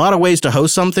 There's a lot of ways to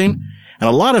host something and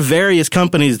a lot of various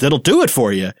companies that'll do it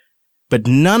for you, but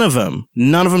none of them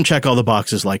check all the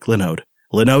boxes like Linode.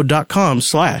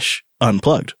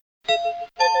 Linode.com/unplugged.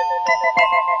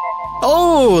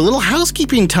 Oh, a little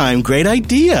housekeeping time. Great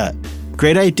idea.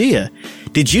 Great idea.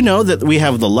 Did you know that we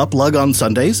have the Luplug on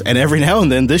Sundays, and every now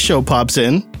and then this show pops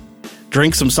in,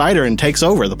 drinks some cider, and takes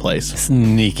over the place?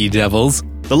 Sneaky devils.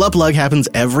 The Luplug happens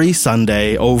every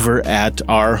Sunday over at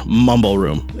our Mumble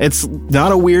Room. It's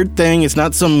not a weird thing. It's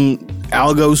not some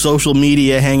algo social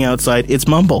media hangout site. It's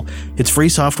Mumble. It's free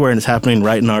software and it's happening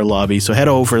right in our lobby. So head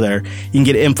over there. You can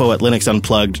get info at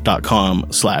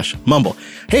linuxunplugged.com/mumble.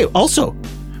 Hey, also,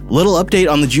 little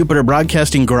update on the Jupiter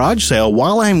Broadcasting garage sale.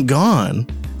 While I'm gone,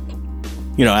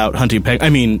 out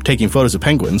hunting, taking photos of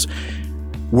penguins,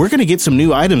 we're going to get some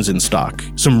new items in stock.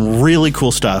 Some really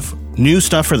cool stuff. New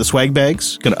stuff for the swag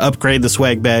bags. Going to upgrade the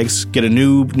swag bags. Get a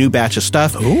new batch of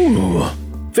stuff. Ooh.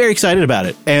 Very excited about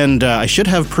it. And I should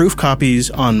have proof copies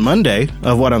on Monday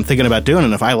of what I'm thinking about doing.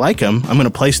 And if I like them, I'm going to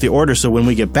place the order. So when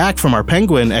we get back from our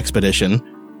penguin expedition,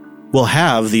 we'll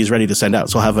have these ready to send out.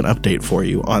 So I'll have an update for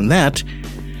you on that.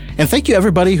 And thank you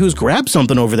everybody who's grabbed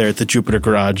something over there at the Jupiter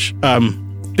Garage.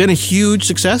 Been a huge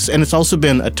success, and it's also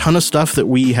been a ton of stuff that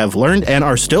we have learned and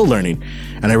are still learning.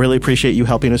 And I really appreciate you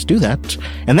helping us do that.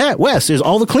 And that, Wes, is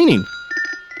all the cleaning.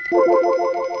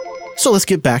 So let's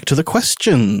get back to the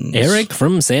questions. Eric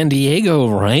from San Diego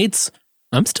writes,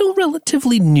 I'm still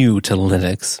relatively new to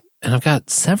Linux, and I've got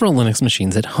several Linux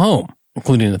machines at home,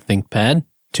 including a ThinkPad,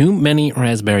 too many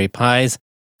Raspberry Pis,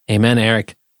 amen,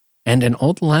 Eric, and an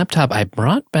old laptop I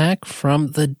brought back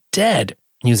from the dead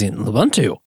using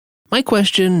Ubuntu. My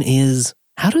question is,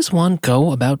 how does one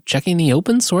go about checking the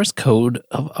open source code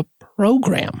of a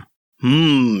program?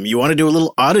 You want to do a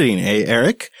little auditing, eh,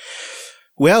 Eric?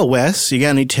 Well, Wes, you got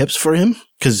any tips for him?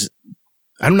 Because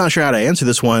I'm not sure how to answer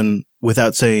this one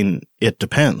without saying it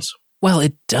depends. Well,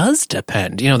 it does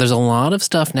depend. There's a lot of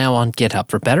stuff now on GitHub,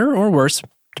 for better or worse,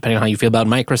 depending on how you feel about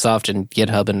Microsoft and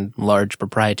GitHub and large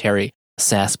proprietary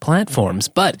SaaS platforms,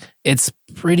 but it's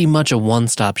pretty much a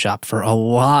one-stop shop for a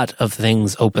lot of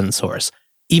things open source.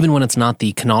 Even when it's not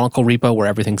the canonical repo where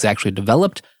everything's actually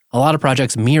developed, a lot of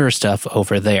projects mirror stuff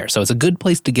over there. So it's a good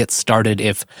place to get started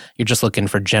if you're just looking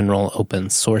for general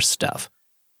open source stuff.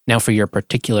 Now, for your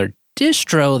particular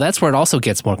distro, that's where it also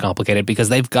gets more complicated because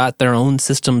they've got their own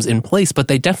systems in place, but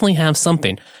they definitely have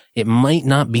something. It might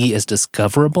not be as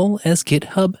discoverable as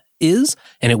GitHub is,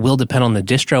 and it will depend on the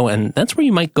distro, and that's where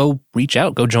you might go reach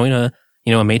out, go join a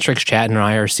Matrix chat and an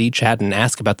IRC chat and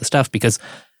ask about the stuff because,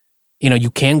 you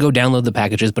can go download the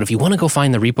packages, but if you want to go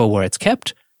find the repo where it's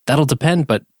kept, that'll depend,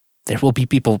 but there will be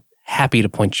people happy to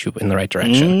point you in the right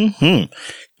direction. Mm-hmm.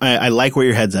 I like where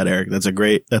your head's at, Eric. That's a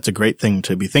great thing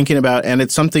to be thinking about, and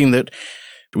it's something that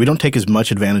we don't take as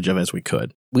much advantage of as we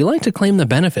could. We like to claim the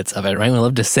benefits of it, right? We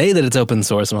love to say that it's open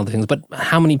source and all the things, but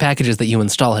how many packages that you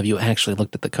install have you actually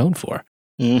looked at the code for?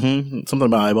 Mm-hmm. Something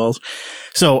about eyeballs.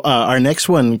 So our next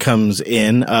one comes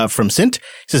in from Sint. He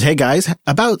says, hey guys,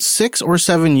 about 6 or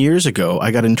 7 years ago,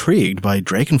 I got intrigued by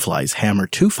Dragonfly's Hammer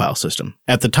 2 file system.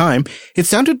 At the time, it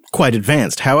sounded quite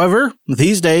advanced. However,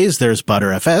 these days there's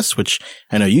ButterFS, which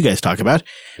I know you guys talk about.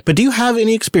 But do you have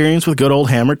any experience with good old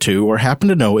Hammer 2 or happen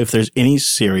to know if there's any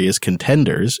serious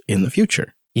contenders in the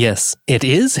future? Yes, it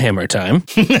is Hammer time.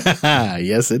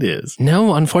 Yes, it is.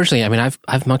 No, unfortunately,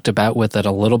 I've mucked about with it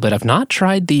a little bit. I've not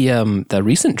tried the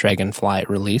recent Dragonfly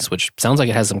release, which sounds like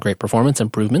it has some great performance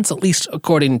improvements, at least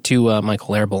according to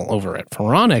Michael Erbel over at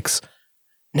Phoronix.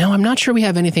 No, I'm not sure we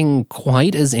have anything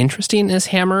quite as interesting as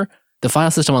Hammer. The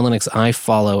file system on Linux I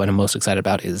follow and I'm most excited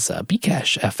about is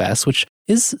Bcache-fs, which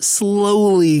is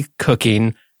slowly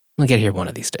cooking. We'll get here one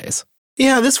of these days.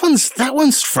 Yeah, that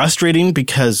one's frustrating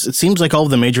because it seems like all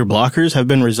of the major blockers have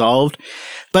been resolved,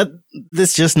 but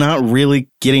it's just not really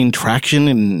getting traction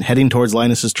and heading towards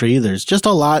Linus's tree. There's just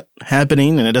a lot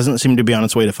happening, and it doesn't seem to be on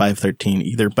its way to 5.13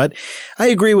 either. But I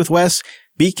agree with Wes.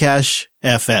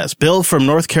 Bcache-fs. Bill from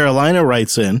North Carolina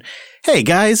writes in, hey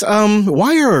guys,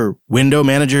 why are window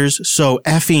managers so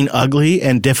effing ugly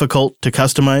and difficult to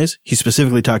customize? He's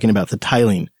specifically talking about the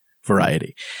tiling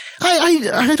variety.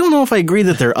 I don't know if I agree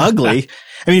that they're ugly.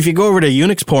 If you go over to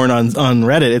Unix porn on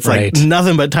Reddit, it's right. Like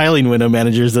nothing but tiling window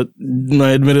managers that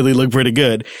admittedly look pretty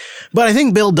good. But I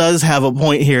think Bill does have a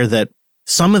point here that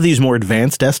some of these more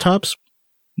advanced desktops,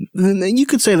 you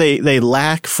could say they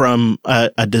lack from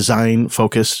a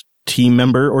design-focused team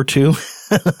member or two.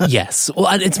 Yes. Well,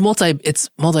 it's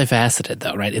multifaceted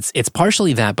though, right? It's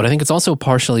partially that, but I think it's also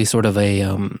partially sort of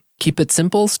a keep it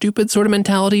simple, stupid sort of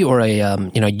mentality, or a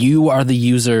you are the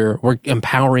user, we're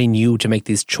empowering you to make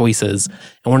these choices,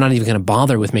 and we're not even going to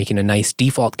bother with making a nice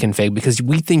default config because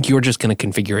we think you're just going to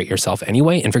configure it yourself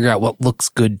anyway and figure out what looks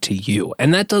good to you.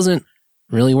 And that doesn't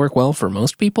really work well for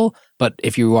most people, but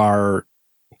if you are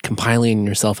compiling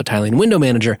yourself a tiling window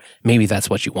manager, maybe that's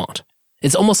what you want.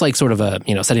 It's almost like sort of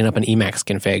setting up an Emacs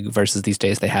config versus these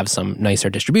days they have some nicer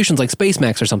distributions like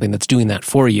Spacemacs or something that's doing that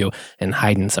for you and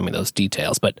hiding some of those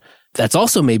details. But that's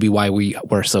also maybe why we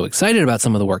were so excited about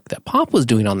some of the work that Pop was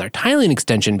doing on their tiling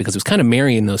extension, because it was kind of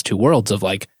marrying those two worlds of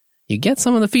like, you get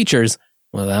some of the features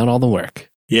without all the work.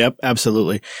 Yep,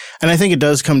 absolutely. And I think it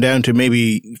does come down to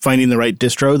maybe finding the right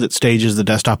distro that stages the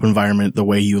desktop environment the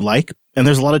way you like. And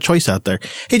there's a lot of choice out there.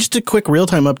 Hey, just a quick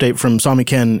real-time update from Sami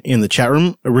Ken in the chat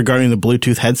room regarding the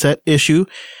Bluetooth headset issue.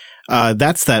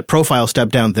 That's that profile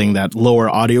step-down thing, that lower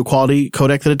audio quality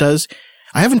codec that it does.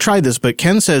 I haven't tried this, but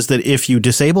Ken says that if you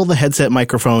disable the headset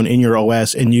microphone in your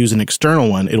OS and use an external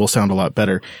one, it'll sound a lot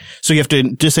better. So you have to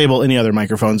disable any other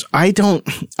microphones. I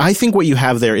think what you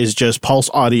have there is just Pulse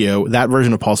Audio. That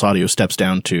version of Pulse Audio steps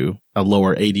down to a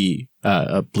lower AD,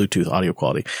 Bluetooth audio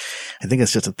quality. I think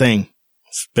it's just a thing.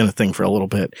 It's been a thing for a little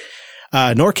bit.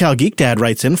 NorCal Geek Dad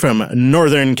writes in from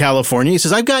Northern California. He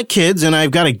says, I've got kids and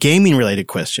I've got a gaming related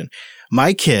question.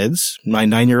 My kids, my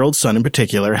 9-year-old son in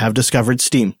particular, have discovered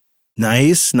Steam.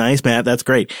 Nice, Matt. That's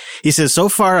great. He says, so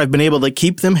far, I've been able to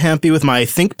keep them happy with my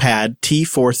ThinkPad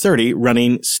T430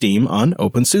 running Steam on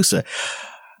OpenSUSE.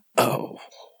 Oh,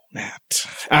 Matt.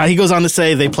 He goes on to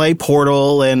say they play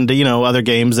Portal and, other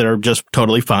games that are just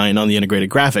totally fine on the integrated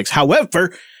graphics.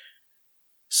 However,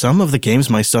 some of the games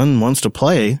my son wants to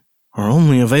play are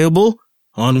only available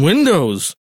on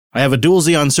Windows. I have a dual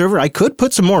Xeon server. I could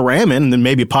put some more RAM in and then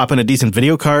maybe pop in a decent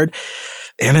video card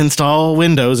and install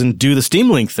Windows and do the Steam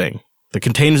Link thing. The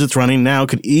containers it's running now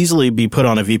could easily be put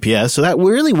on a VPS, so that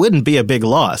really wouldn't be a big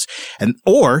loss.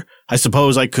 Or I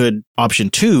suppose I could, option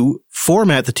 2,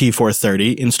 format the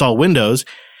T430, install Windows,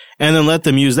 and then let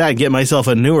them use that and get myself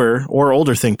a newer or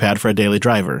older ThinkPad for a daily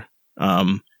driver.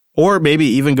 Or maybe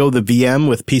even go the VM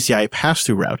with PCI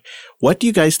pass-through route. What do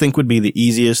you guys think would be the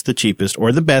easiest, the cheapest,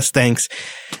 or the best? Thanks,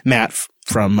 Matt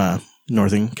from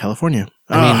Northern California.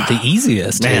 The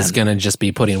easiest is going to just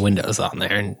be putting Windows on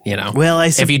there. And, well,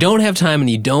 if you don't have time and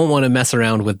you don't want to mess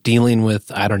around with dealing with,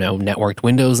 networked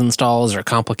Windows installs or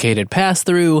complicated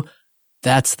pass-through,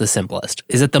 that's the simplest.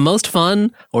 Is it the most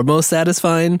fun or most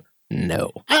satisfying?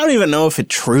 No. I don't even know if it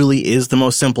truly is the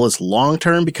most simplest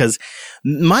long-term, because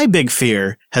my big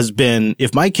fear has been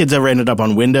if my kids ever ended up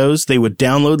on Windows, they would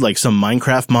download like some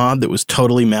Minecraft mod that was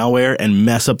totally malware and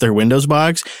mess up their Windows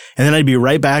box. And then I'd be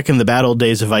right back in the bad old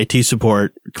days of IT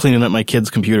support, cleaning up my kids'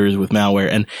 computers with malware.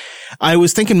 And I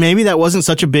was thinking maybe that wasn't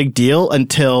such a big deal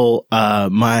until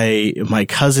my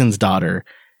cousin's daughter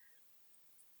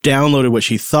downloaded what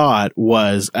she thought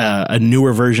was a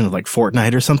newer version of like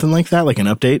Fortnite or something like that, like an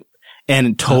update.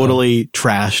 And totally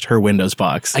trashed her Windows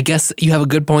box. I guess you have a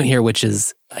good point here, which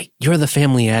is you're the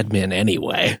family admin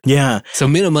anyway. Yeah. So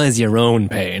minimize your own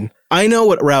pain. I know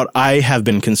what route I have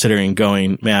been considering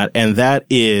going, Matt, and that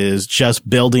is just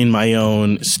building my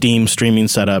own Steam streaming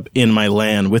setup in my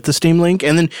LAN with the Steam Link.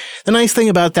 And then the nice thing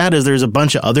about that is there's a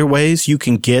bunch of other ways you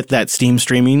can get that Steam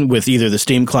streaming with either the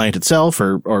Steam client itself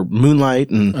or Moonlight.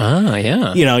 And,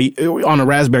 on a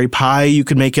Raspberry Pi, you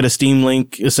could make it a Steam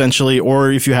Link essentially.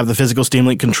 Or if you have the physical Steam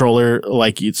Link controller,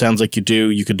 like it sounds like you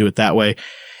could do it that way.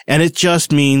 And it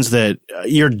just means that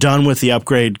you're done with the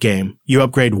upgrade game. You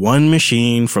upgrade one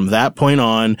machine from that point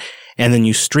on, and then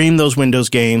you stream those Windows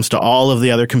games to all of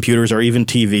the other computers or even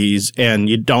TVs, and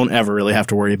you don't ever really have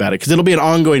to worry about it because it'll be an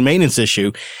ongoing maintenance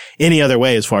issue any other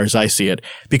way as far as I see it.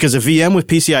 Because a VM with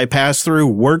PCI pass-through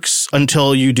works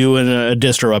until you do a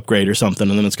distro upgrade or something,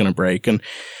 and then it's going to break. And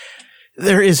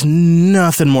there is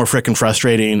nothing more frickin'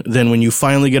 frustrating than when you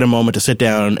finally get a moment to sit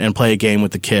down and play a game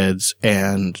with the kids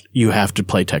and you have to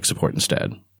play tech support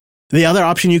instead. The other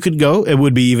option you could go, it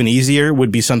would be even easier,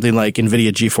 would be something like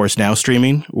NVIDIA GeForce Now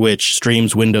streaming, which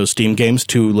streams Windows Steam games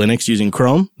to Linux using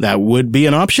Chrome. That would be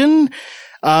an option.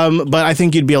 But I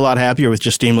think you'd be a lot happier with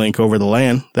just Steam Link over the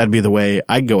LAN. That'd be the way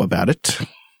I'd go about it.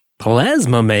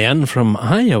 Plasma Man from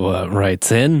Iowa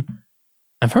writes in,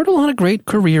 I've heard a lot of great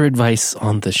career advice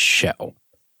on the show.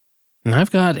 And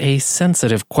I've got a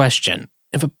sensitive question.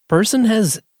 If a person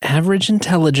has average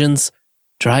intelligence,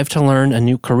 drive to learn a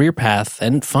new career path,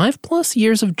 and 5+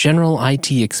 years of general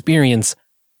IT experience,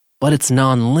 but it's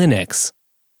non-Linux,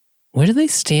 where do they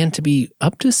stand to be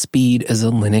up to speed as a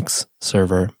Linux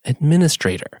server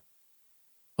administrator?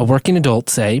 A working adult,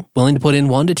 say, willing to put in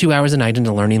 1 to 2 hours a night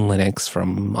into learning Linux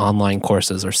from online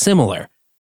courses or similar.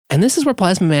 And this is where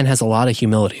Plasma Man has a lot of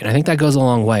humility, and I think that goes a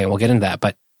long way, and we'll get into that.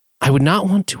 But I would not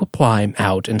want to apply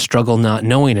out and struggle not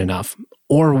knowing enough,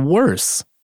 or worse,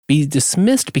 be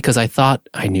dismissed because I thought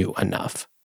I knew enough.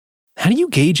 How do you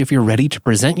gauge if you're ready to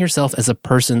present yourself as a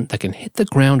person that can hit the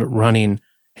ground running,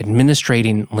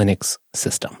 administrating Linux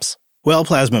systems? Well,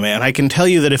 Plasma Man, I can tell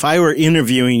you that if I were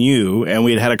interviewing you and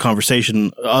we had had a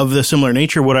conversation of the similar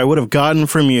nature, what I would have gotten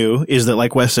from you is that,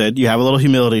 like Wes said, you have a little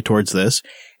humility towards this,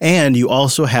 and you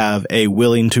also have a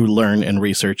willing to learn and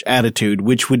research attitude,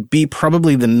 which would be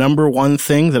probably the number one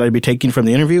thing that I'd be taking from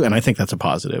the interview, and I think that's a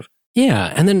positive.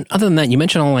 Yeah, and then other than that, you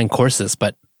mentioned online courses,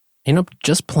 but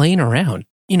just playing around.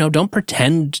 Don't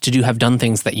pretend to have done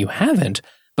things that you haven't,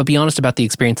 but be honest about the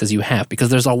experiences you have, because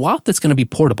there's a lot that's going to be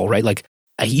portable, right? Like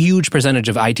a huge percentage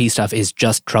of IT stuff is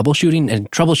just troubleshooting, and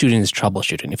troubleshooting is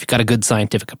troubleshooting. If you've got a good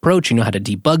scientific approach, you know how to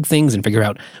debug things and figure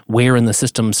out where in the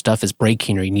system stuff is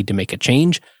breaking or you need to make a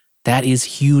change, that is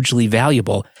hugely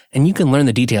valuable. And you can learn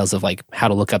the details of like how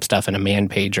to look up stuff in a man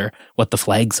page or what the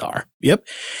flags are. Yep.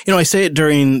 I say it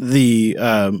during the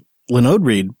Linode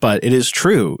read, but it is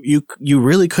true. You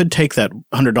really could take that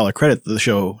 $100 credit that the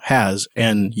show has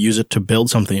and use it to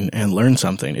build something and learn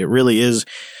something. It really is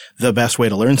the best way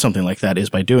to learn something like that is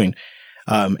by doing.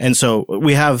 And so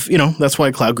we have, that's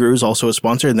why Cloud Guru is also a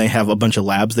sponsor, and they have a bunch of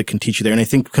labs that can teach you there. And I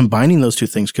think combining those two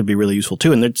things could be really useful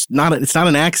too. And it's not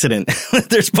an accident that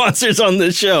they're sponsors on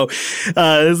this show.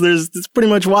 It's pretty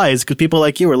much wise because people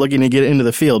like you are looking to get into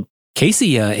the field.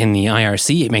 Casey in the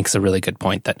IRC makes a really good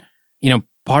point that,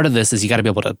 part of this is you got to be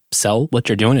able to sell what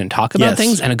you're doing and talk about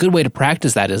things. And a good way to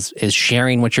practice that is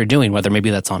sharing what you're doing, whether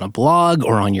maybe that's on a blog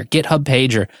or on your GitHub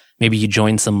page, or maybe you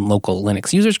join some local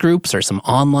Linux users groups or some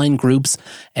online groups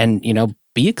and,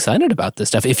 be excited about this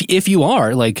stuff. If you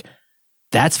are, like,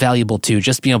 that's valuable too.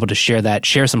 Just being able to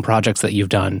share some projects that you've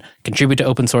done, contribute to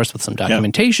open source with some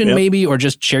documentation maybe, or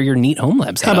just share your neat home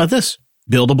lab setup. How about this?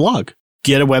 Build a blog.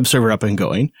 Get a web server up and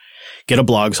going. Get a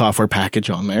blog software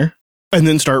package on there. And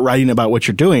then start writing about what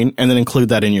you're doing, and then include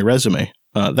that in your resume.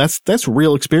 That's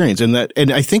real experience. And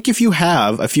I think if you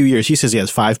have a few years, he says he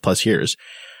has 5+ years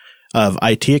of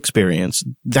IT experience.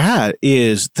 A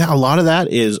lot of that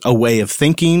is a way of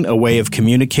thinking, a way of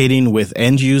communicating with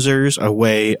end users, a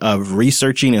way of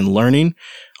researching and learning.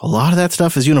 A lot of that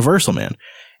stuff is universal, man.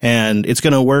 And it's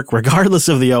going to work regardless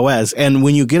of the OS. And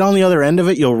when you get on the other end of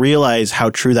it, you'll realize how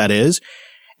true that is.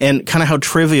 And kind of how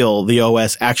trivial the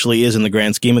OS actually is in the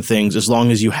grand scheme of things, as long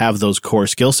as you have those core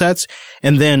skill sets.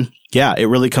 And then, it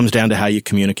really comes down to how you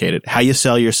communicate it, how you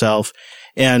sell yourself,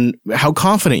 and how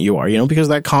confident you are, because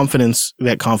that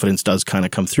confidence does kind of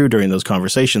come through during those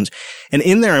conversations. And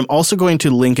in there, I'm also going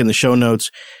to link in the show notes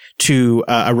to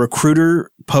a recruiter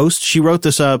post. She wrote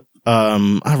this up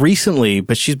recently,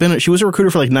 but she was a recruiter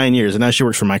for like 9 years, and now she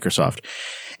works for Microsoft.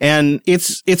 And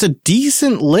it's a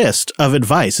decent list of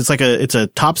advice. It's a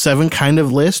top 7 kind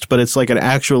of list, but it's like an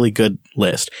actually good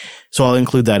list. So I'll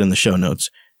include that in the show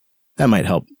notes. That might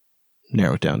help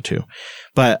narrow it down too.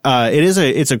 But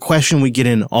it's a question we get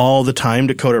in all the time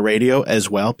to Coder Radio as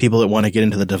well. People that want to get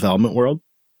into the development world.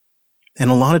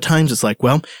 And a lot of times it's like,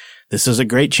 well, this is a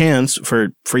great chance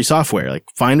for free software. Like,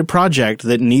 find a project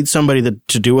that needs somebody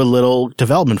to do a little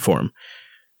development for them.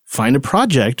 Find a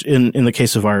project, in the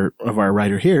case of our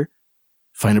writer here,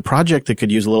 find a project that could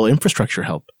use a little infrastructure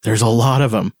help. There's a lot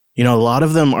of them. A lot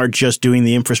of them are just doing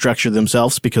the infrastructure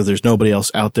themselves because there's nobody else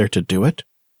out there to do it.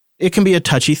 It can be a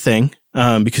touchy thing,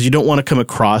 because you don't want to come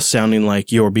across sounding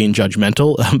like you're being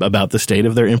judgmental about the state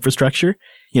of their infrastructure.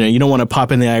 You don't want to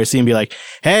pop in the IRC and be like,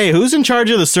 hey, who's in charge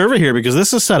of the server here? Because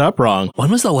this is set up wrong.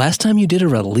 When was the last time you did a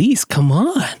release? Come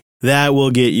on. That will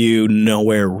get you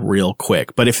nowhere real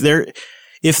quick. But if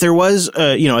there was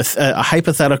a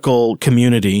hypothetical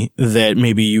community that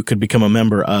maybe you could become a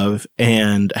member of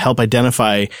and help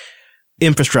identify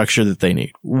infrastructure that they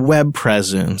need, web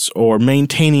presence, or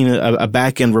maintaining a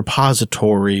back-end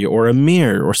repository or a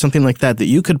mirror or something like that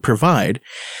you could provide,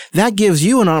 that gives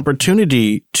you an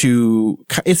opportunity to,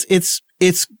 it's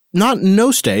not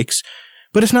no stakes,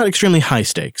 but it's not extremely high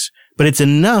stakes. But it's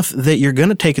enough that you're going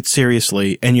to take it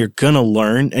seriously, and you're going to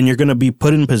learn, and you're going to be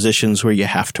put in positions where you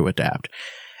have to adapt.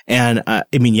 And,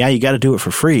 you got to do it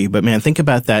for free, but man, think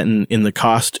about that in the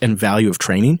cost and value of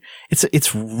training.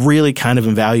 It's really kind of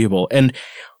invaluable. And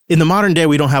in the modern day,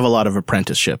 we don't have a lot of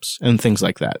apprenticeships and things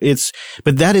like that.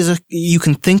 But that is you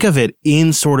can think of it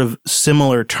in sort of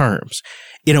similar terms.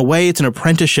 In a way, it's an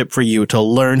apprenticeship for you to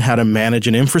learn how to manage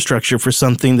an infrastructure for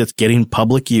something that's getting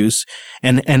public use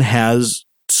and has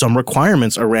some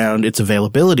requirements around its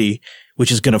availability,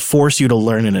 which is going to force you to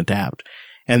learn and adapt.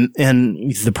 And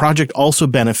the project also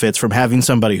benefits from having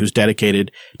somebody who's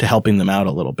dedicated to helping them out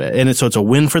a little bit. And so it's a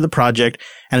win for the project,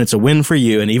 and it's a win for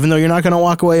you. And even though you're not going to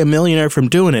walk away a millionaire from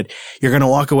doing it, you're going to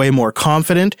walk away more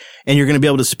confident, and you're going to be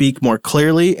able to speak more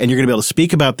clearly, and you're going to be able to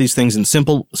speak about these things in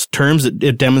simple terms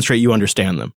that demonstrate you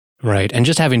understand them. Right. And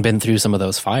just having been through some of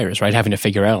those fires, right? Having to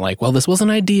figure out like, well, this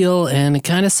wasn't ideal and it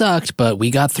kind of sucked, but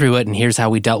we got through it and here's how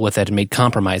we dealt with it and made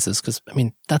compromises. Because,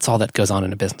 that's all that goes on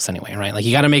in a business anyway, right? Like,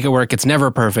 you got to make it work. It's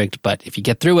never perfect, but if you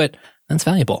get through it, that's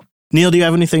valuable. Neil, do you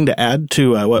have anything to add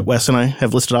to what Wes and I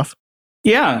have listed off?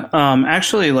 Yeah,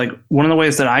 actually, like one of the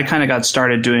ways that I kind of got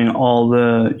started doing all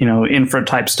the, infra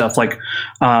type stuff, like,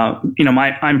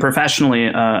 I'm professionally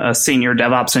a senior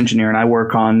DevOps engineer, and I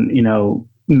work on,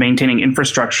 maintaining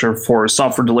infrastructure for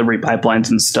software delivery pipelines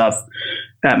and stuff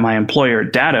at my employer,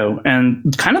 Datto.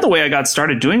 And kind of the way I got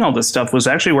started doing all this stuff was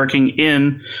actually working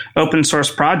in open source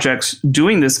projects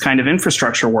doing this kind of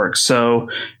infrastructure work. So,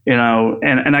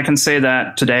 and I can say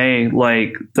that today,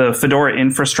 like the Fedora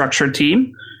infrastructure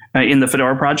team in the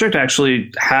Fedora project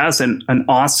actually has an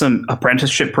awesome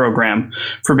apprenticeship program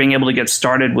for being able to get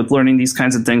started with learning these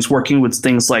kinds of things, working with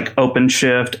things like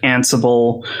OpenShift,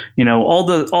 Ansible,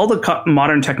 all the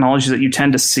modern technologies that you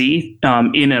tend to see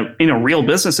in a real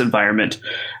business environment.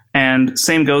 And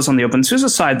same goes on the OpenSUSE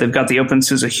side. They've got the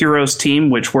OpenSUSE Heroes team,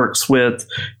 which works with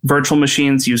virtual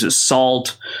machines, uses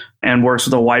Salt, and works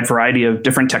with a wide variety of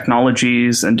different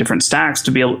technologies and different stacks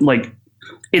to be able, like,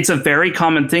 it's a very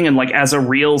common thing. And like, as a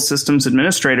real systems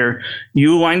administrator,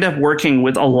 you wind up working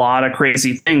with a lot of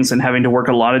crazy things and having to work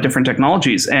a lot of different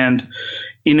technologies. And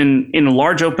in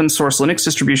large open source Linux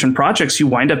distribution projects, you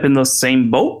wind up in the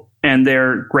same boat. And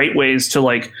they're great ways to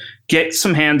like get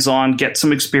some hands-on, get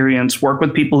some experience, work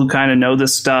with people who kind of know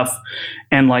this stuff,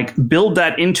 and like build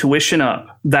that intuition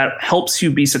up that helps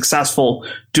you be successful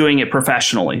doing it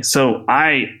professionally. So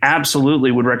I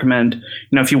absolutely would recommend,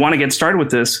 if you want to get started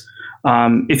with this,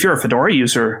 if you're a Fedora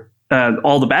user,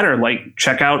 all the better. Like,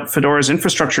 check out Fedora's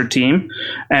infrastructure team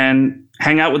and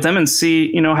hang out with them and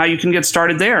see, how you can get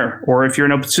started there. Or if you're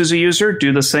an OpenSUSE user,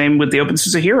 do the same with the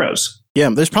OpenSUSE Heroes. Yeah,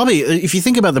 there's probably, if you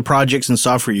think about the projects and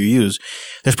software you use,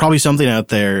 there's probably something out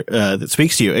there that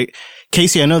speaks to you.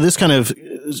 Casey, I know this kind of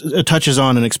touches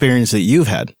on an experience that you've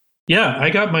had. Yeah,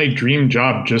 I got my dream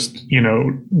job just,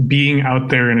 being out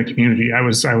there in a community. I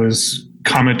was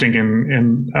commenting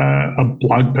in a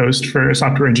blog post for a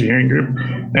software engineering group,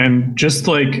 and just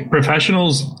like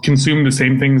professionals consume the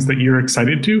same things that you're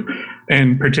excited to,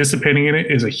 and participating in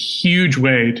it is a huge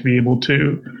way to be able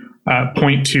to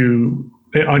point to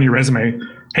on your resume,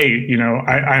 hey,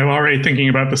 I'm already thinking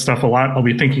about this stuff a lot. I'll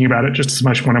be thinking about it just as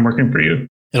much when I'm working for you.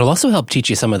 It'll also help teach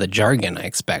you some of the jargon, I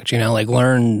expect, like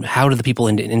learn how do the people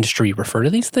in the industry refer to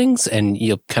these things, and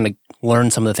you'll kind of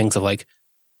learn some of the things of like,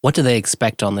 what do they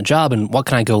expect on the job, and what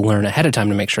can I go learn ahead of time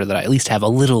to make sure that I at least have a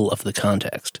little of the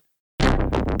context?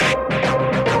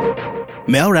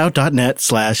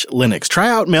 Mailroute.net/Linux. Try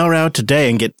out Mailroute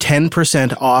today and get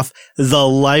 10% off the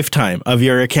lifetime of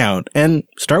your account. And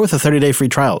start with a 30-day free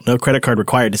trial. No credit card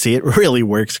required to see it. Really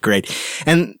works great.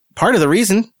 And part of the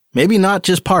reason, maybe not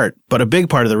just part, but a big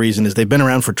part of the reason is they've been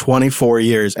around for 24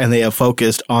 years and they have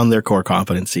focused on their core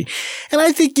competency. And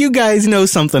I think you guys know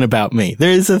something about me.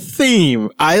 There's a theme.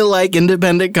 I like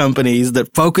independent companies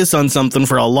that focus on something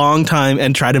for a long time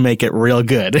and try to make it real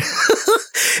good.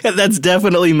 And that's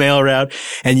definitely Mailroute.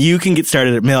 And you can get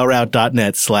started at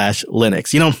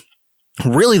mailroute.net/Linux.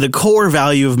 Really, the core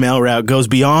value of Mailroute goes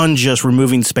beyond just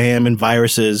removing spam and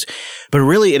viruses, but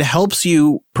really it helps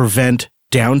you prevent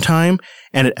downtime,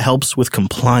 and it helps with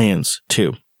compliance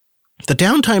too. The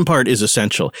downtime part is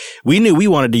essential. We knew we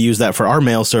wanted to use that for our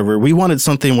mail server. We wanted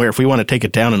something where if we want to take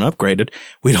it down and upgrade it,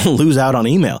 we don't lose out on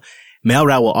email.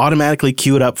 Mailroute will automatically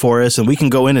queue it up for us, and we can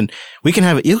go in and we can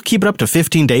have it. You'll keep it up to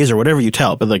 15 days or whatever you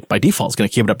tell it, but like by default, it's going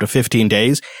to keep it up to 15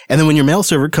 days. And then when your mail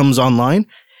server comes online,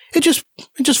 it just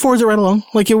forwards it right along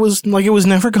like it was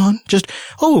never gone. Just,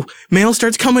 mail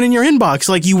starts coming in your inbox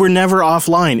like you were never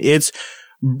offline. It's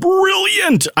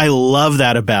brilliant. I love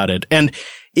that about it. And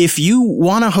if you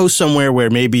want to host somewhere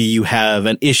where maybe you have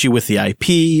an issue with the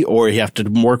IP or you have to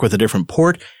work with a different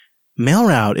port,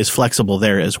 Mailroute is flexible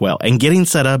there as well. And getting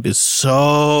set up is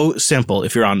so simple.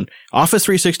 If you're on Office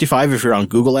 365, if you're on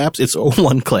Google Apps, it's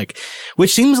one click,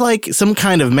 which seems like some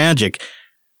kind of magic,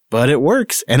 but it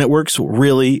works, and it works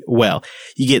really well.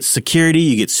 You get security,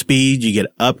 you get speed, you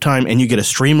get uptime, and you get a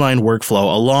streamlined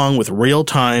workflow along with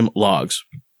real-time logs.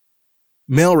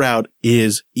 Mailroute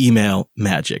is email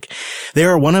magic. They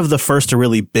are one of the first to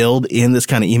really build in this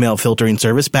kind of email filtering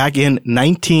service back in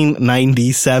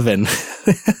 1997.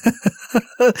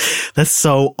 That's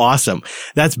so awesome.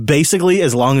 That's basically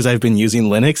as long as I've been using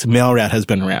Linux, Mailroute has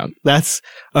been around. That's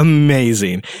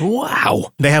amazing.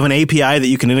 Wow. They have an API that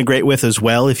you can integrate with as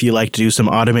well if you like to do some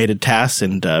automated tasks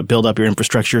and build up your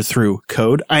infrastructure through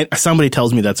code. Somebody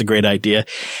tells me that's a great idea.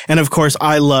 And of course,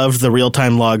 I loved the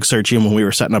real-time log searching when we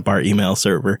were setting up our email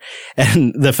server.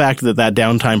 And the fact that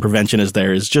downtime prevention is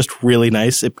there is just really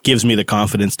nice. It gives me the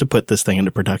confidence to put this thing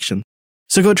into production.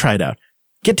 So go try it out.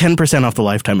 Get 10% off the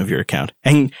lifetime of your account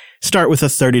and start with a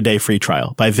 30-day free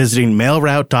trial by visiting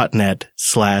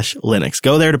mailroute.net/Linux.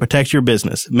 Go there to protect your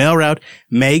business. Mailroute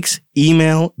makes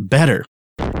email better.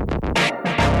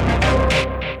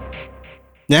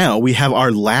 now we have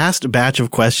our last batch of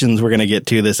questions we're going to get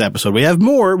to this episode. We have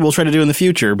more we'll try to do in the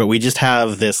future, but we just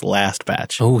have this last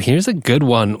batch. Oh, here's a good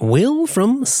one. Will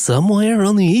from somewhere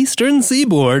on the eastern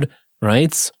seaboard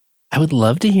writes, I would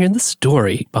love to hear the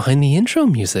story behind the intro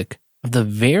music of the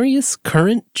various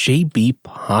current JB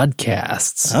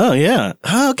podcasts. Oh, yeah.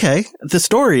 Okay. The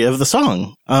story of the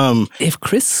song. If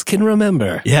Chris can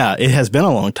remember. Yeah, it has been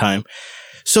a long time.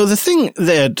 So the thing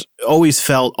that always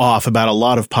felt off about a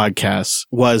lot of podcasts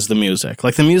was the music.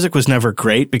 Like, the music was never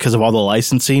great because of all the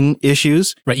licensing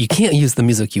issues. Right. You can't use the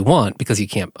music you want because you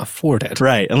can't afford it.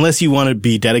 Right. Unless you want to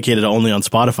be dedicated only on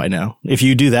Spotify now. If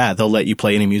you do that, they'll let you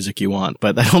play any music you want.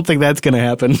 But I don't think that's going to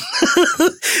happen.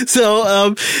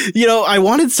 So, I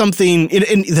wanted something.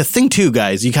 And the thing too,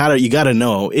 guys, you gotta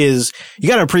know is you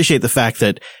gotta appreciate the fact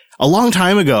that a long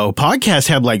time ago, podcasts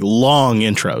had like long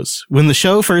intros. When the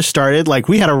show first started, like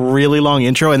we had a really long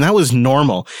intro and that was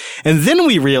normal. And then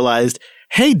we realized,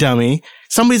 hey, dummy,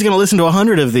 somebody's going to listen to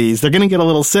 100 of these. They're going to get a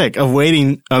little sick of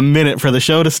waiting a minute for the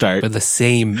show to start. For the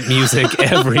same music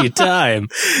every time.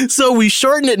 So we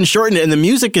shortened it, and the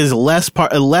music is less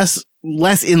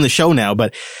in the show now,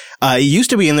 but it used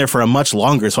to be in there for a much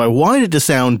longer. So I wanted it to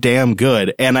sound damn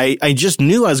good. And I just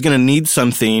knew I was going to need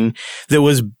something that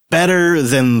was better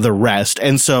than the rest.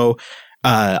 And so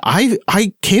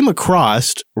I came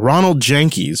across Ronald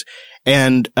Jenkins,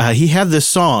 and he had this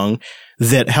song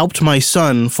that helped my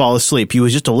son fall asleep. He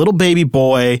was just a little baby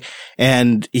boy,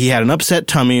 and he had an upset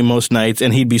tummy most nights,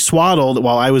 and he'd be swaddled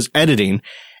while I was editing.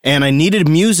 And I needed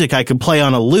music I could play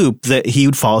on a loop that he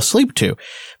would fall asleep to.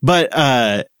 But,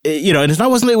 and it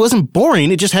wasn't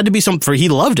boring. It just had to be something he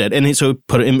loved it. And so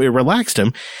it relaxed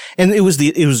him. And it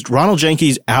was Ronald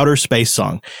Jenkins' Outer Space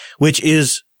song, which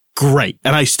is great.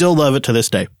 And I still love it to this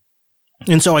day.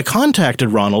 And so I contacted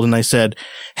Ronald and I said,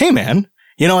 hey man,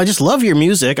 I just love your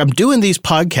music. I'm doing these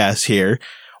podcasts here.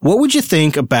 What would you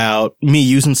think about me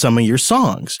using some of your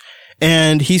songs?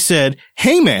 And he said,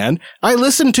 hey man, I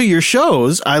listen to your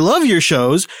shows. I love your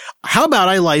shows. How about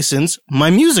I license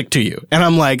my music to you? And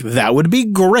I'm like, that would be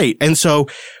great. And so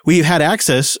we've had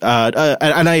access, and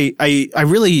I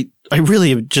really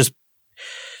am just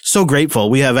so grateful.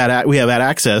 We have had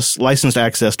licensed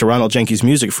access to Ronald Jenkins'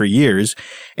 music for years.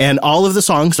 And all of the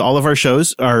songs, all of our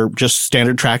shows are just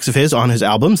standard tracks of his on his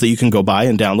albums that you can go buy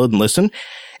and download and listen.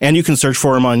 And you can search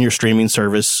for him on your streaming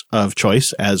service of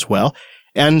choice as well.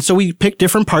 And so we pick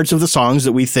different parts of the songs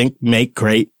that we think make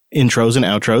great intros and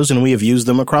outros, and we have used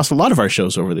them across a lot of our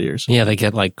shows over the years. Yeah, they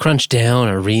get like crunched down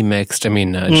or remixed. I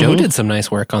mean, Joe did some nice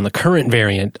work on the current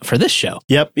variant for this show.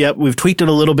 Yep. We've tweaked it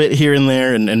a little bit here and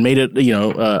there and made it,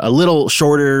 a little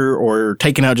shorter or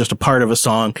taken out just a part of a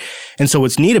song. And so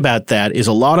what's neat about that is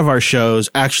a lot of our shows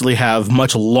actually have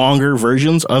much longer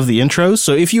versions of the intros.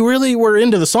 So if you really were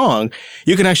into the song,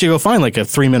 you can actually go find like a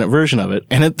 3-minute version of it.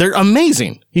 And they're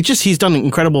amazing. He's done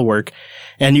incredible work.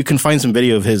 And you can find some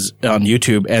video of his on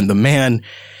YouTube. And the man,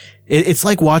 it's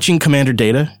like watching Commander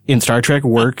Data in Star Trek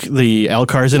work the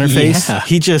LCARS interface.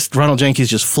 Yeah. Ronald Jenkins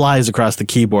just flies across the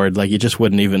keyboard like you just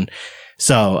wouldn't even.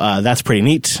 So, that's pretty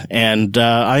neat. And,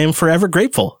 I am forever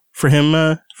grateful for him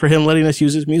letting us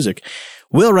use his music.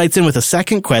 Will writes in with a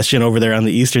second question over there on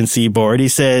the Eastern Seaboard. He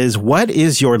says, what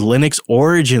is your Linux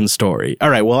origin story? All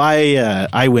right. Well,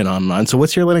 I went on. So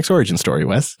what's your Linux origin story,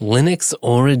 Wes? Linux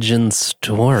origin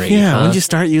story. Yeah. When did you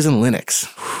start using Linux?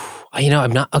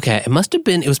 I'm not. Okay.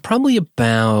 It was probably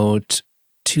about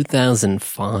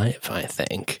 2005, I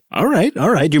think. All right.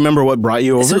 Do you remember what brought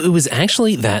you over? So it was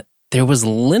actually that there was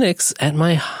Linux at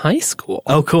my high school.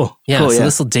 Oh, cool. Yeah. Cool, so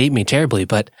this will date me terribly,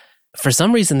 but for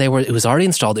some reason it was already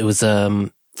installed. It was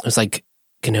like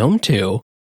GNOME 2.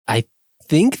 I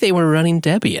think they were running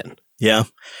Debian. Yeah.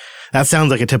 That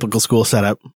sounds like a typical school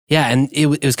setup. Yeah, and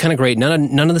it was kind of great.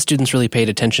 None of the students really paid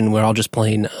attention. We're all just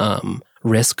playing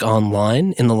Risk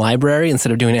online in the library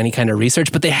instead of doing any kind of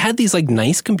research. But they had these like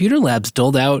nice computer labs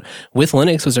doled out with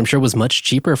Linux, which I'm sure was much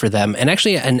cheaper for them. And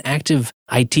actually an active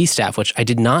IT staff, which I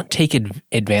did not take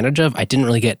advantage of. I didn't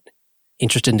really get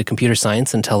interested into computer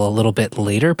science until a little bit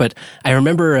later, but I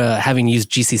remember having used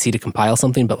GCC to compile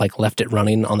something, but like left it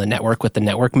running on the network with the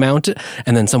network mount,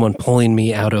 and then someone pulling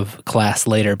me out of class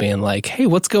later being like, hey,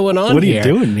 what's going on here? What are you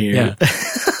doing here? Yeah.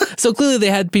 So clearly they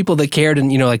had people that cared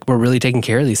and, were really taking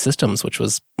care of these systems, which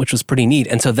was pretty neat.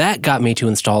 And so that got me to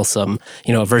install some,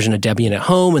 a version of Debian at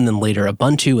home and then later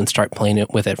Ubuntu and start playing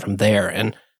with it from there.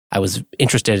 And I was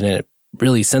interested in it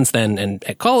really since then. And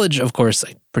at college, of course,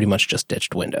 I pretty much just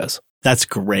ditched Windows. That's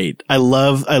great. I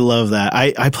love that.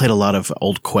 I played a lot of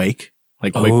old Quake,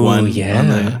 like Quake 1.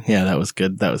 Yeah. That was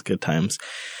good. That was good times.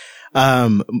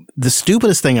 The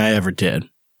stupidest thing I ever did,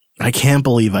 I can't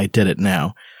believe I did it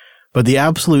now, But the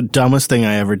absolute dumbest thing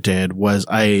I ever did was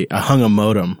I hung a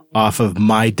modem off of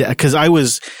my because I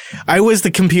was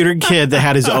the computer kid that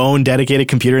had his own dedicated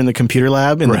computer in the computer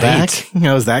lab in the back.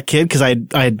 I was that kid because I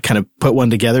had kind of put one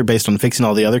together based on fixing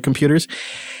all the other computers.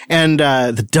 And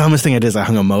the dumbest thing I did is I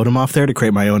hung a modem off there to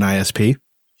create my own ISP.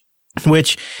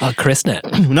 Which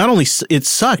ChrisNet. Not only it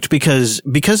sucked because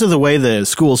of the way the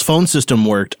school's phone system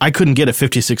worked, I couldn't get a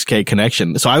 56K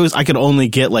connection. So I could only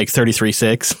get like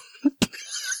 33.6.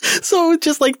 So it was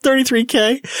just like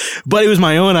 33K, but it was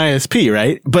my own ISP,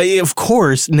 right? But of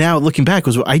course, now looking back,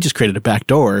 I just created a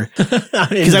backdoor because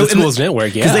the school's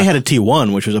network, because they had a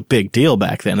T1, which was a big deal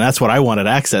back then. That's what I wanted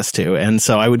access to, and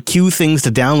so I would queue things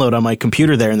to download on my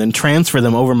computer there, and then transfer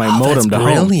them over my modem to home.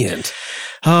 Brilliant.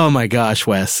 Oh my gosh,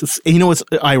 Wes! You know what's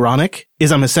ironic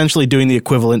is I'm essentially doing the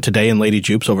equivalent today in Lady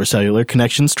Jupes over cellular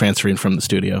connections, transferring from the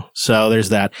studio. So there's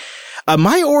that.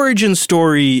 My origin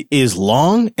story is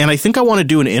long, and I think I want to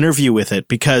do an interview with it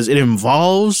because it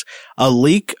involves a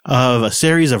leak of a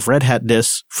series of Red Hat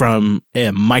disks from a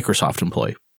Microsoft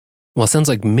employee. Well, it sounds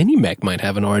like Minimec might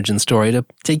have an origin story to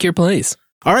take your place.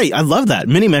 All right, I love that.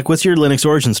 Minimec, what's your Linux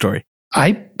origin story?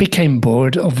 I became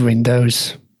bored of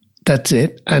Windows. That's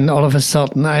it. And all of a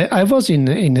sudden, I was in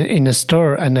a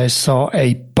store and I saw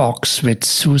a box with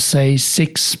SUSE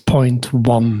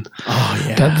 6.1. Oh,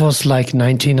 yeah. That was like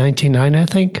 1999, I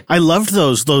think. I loved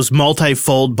those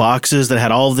multi-fold boxes that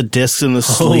had all the discs in the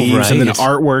sleeves and then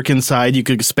artwork inside. You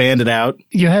could expand it out.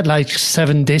 You had like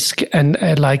 7 discs and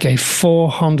like a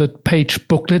 400-page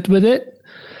booklet with it.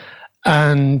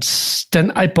 And then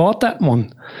I bought that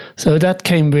one. So that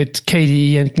came with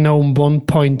KDE and GNOME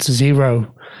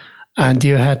 1.0. And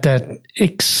you had that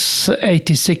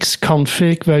x86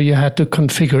 config where you had to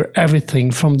configure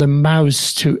everything from the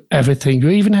mouse to everything. You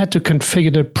even had to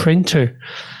configure the printer.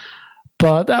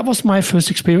 But that was my first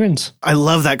experience. I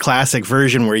love that classic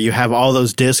version where you have all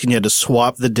those discs and you had to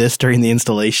swap the disc during the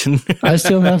installation. I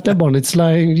still have that one. It's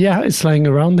lying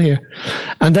around here.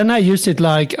 And then I used it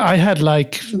I had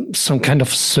like some kind of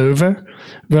server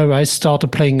where I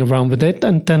started playing around with it.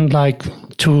 And then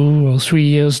 2 or 3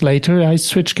 years later, I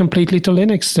switched completely to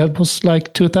Linux. That was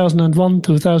like 2001,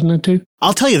 2002.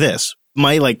 I'll tell you this.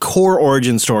 My core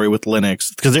origin story with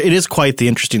Linux, because it is quite the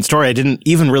interesting story. I didn't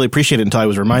even really appreciate it until I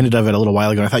was reminded of it a little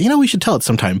while ago. I thought, we should tell it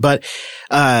sometime. But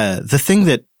I remember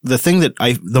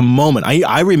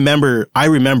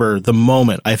the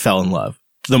moment I fell in love.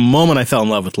 The moment I fell in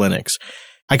love with Linux,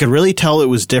 I could really tell it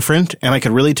was different, and I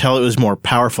could really tell it was more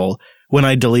powerful when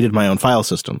I deleted my own file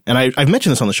system. And I've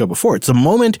mentioned this on the show before. It's the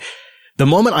moment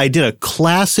I did a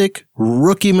classic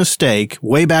rookie mistake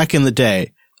way back in the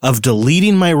day of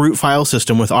deleting my root file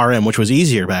system with RM, which was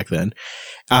easier back then.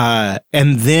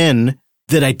 And then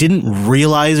that I didn't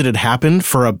realize it had happened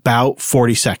for about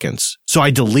 40 seconds. So I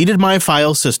deleted my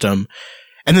file system.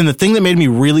 And then the thing that made me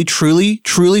really, truly,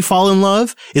 truly fall in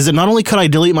love is that not only could I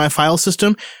delete my file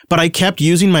system, but I kept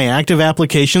using my active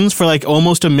applications for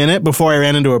almost a minute before I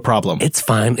ran into a problem. It's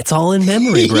fine. It's all in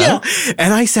memory, bro. Yeah.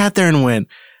 And I sat there and went,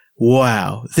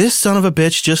 wow, this son of a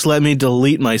bitch just let me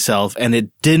delete myself and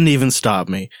it didn't even stop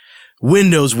me.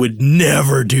 Windows would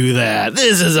never do that.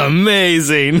 This is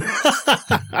amazing.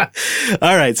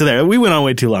 All right. So there, we went on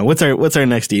way too long. What's our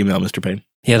next email, Mr. Payne?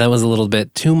 Yeah, that was a little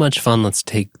bit too much fun. Let's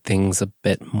take things a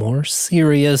bit more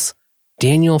serious.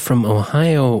 Daniel from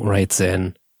Ohio writes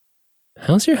in,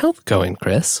 how's your health going,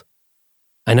 Chris?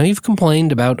 I know you've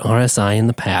complained about RSI in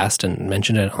the past and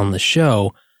mentioned it on the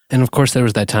show. And of course, there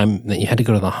was that time that you had to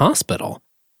go to the hospital.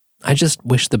 I just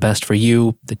wish the best for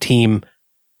you, the team,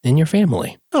 and your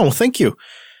family. Oh, well, thank you.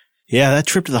 Yeah, that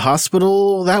trip to the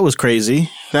hospital, that was crazy.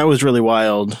 That was really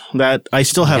wild. That I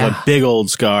still have a big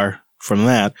old scar from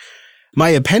that. My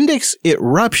appendix, it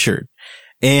ruptured.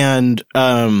 And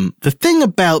the thing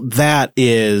about that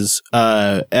is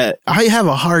I have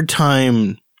a hard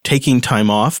time taking time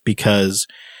off because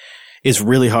it's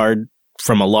really hard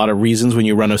from a lot of reasons when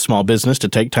you run a small business to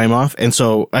take time off. And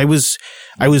so I was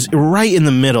right in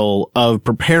the middle of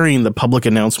preparing the public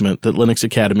announcement that Linux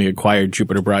Academy acquired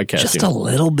Jupiter Broadcasting. Just a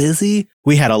little busy.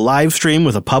 We had a live stream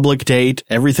with a public date.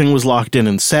 Everything was locked in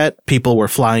and set. People were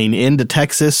flying into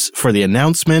Texas for the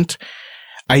announcement.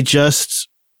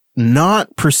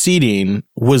 Not proceeding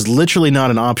was literally not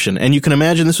an option. And you can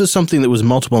imagine this was something that was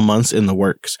multiple months in the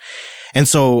works. And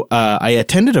so I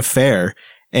attended a fair.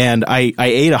 And I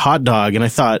ate a hot dog and I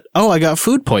thought, I got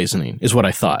food poisoning is what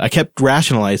I thought. I kept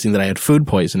rationalizing that I had food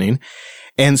poisoning.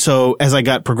 And so as I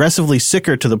got progressively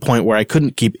sicker to the point where I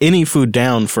couldn't keep any food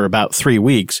down for about 3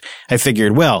 weeks, I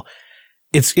figured, well,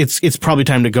 it's probably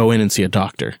time to go in and see a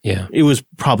doctor. Yeah. It was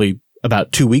probably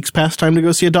about 2 weeks past time to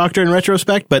go see a doctor in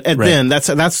retrospect. But then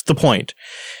that's the point,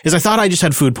 is I thought I just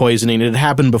had food poisoning. It had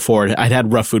happened before. I'd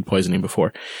had rough food poisoning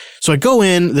before. So I go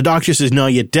in, the doctor says, no,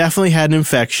 you definitely had an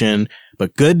infection,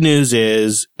 but good news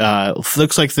is,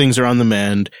 looks like things are on the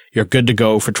mend. You're good to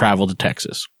go for travel to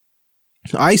Texas.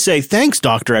 I say, thanks,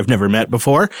 doctor I've never met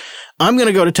before. I'm going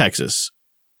to go to Texas.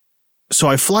 So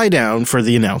I fly down for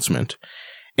the announcement,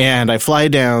 and I fly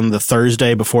down the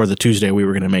Thursday before the Tuesday we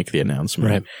were going to make the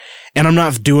announcement. Right. And I'm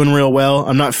not doing real well.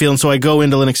 I'm not feeling, so I go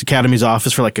into Linux Academy's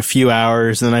office for like a few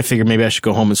hours, and then I figure maybe I should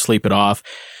go home and sleep it off.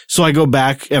 So I go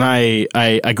back and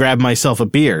I grab myself a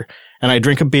beer, and I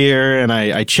drink a beer, and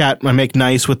I chat, I make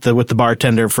nice with the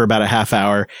bartender for about a half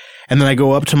hour. And then I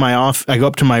go up to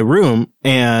my room,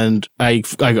 and I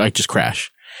just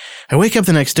crash. I wake up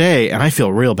the next day and I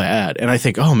feel real bad. And I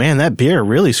think, oh man, that beer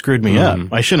really screwed me up.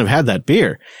 I shouldn't have had that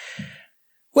beer.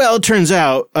 Well, it turns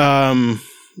out,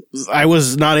 I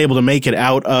was not able to make it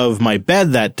out of my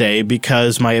bed that day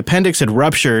because my appendix had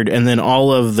ruptured, and then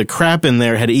all of the crap in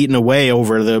there had eaten away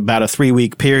over about a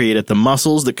 3-week period at the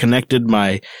muscles that connected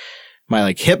my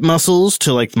like hip muscles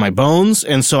to like my bones.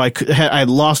 And so I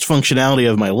lost functionality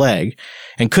of my leg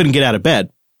and couldn't get out of bed,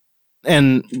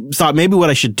 and thought maybe what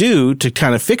I should do to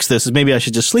kind of fix this is maybe I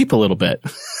should just sleep a little bit.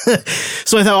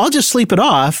 So I thought I'll just sleep it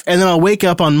off, and then I'll wake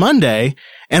up on Monday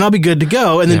and I'll be good to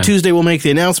go. And then Tuesday we'll make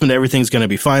the announcement. Everything's going to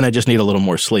be fine. I just need a little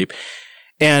more sleep.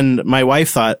 And my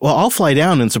wife thought, well, I'll fly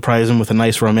down and surprise him with a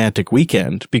nice romantic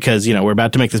weekend because, you know, we're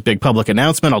about to make this big public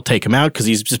announcement. I'll take him out because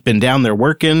he's just been down there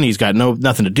working. He's got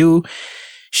nothing to do.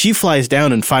 She flies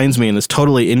down and finds me in this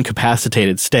totally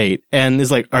incapacitated state and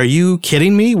is like, are you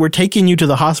kidding me? We're taking you to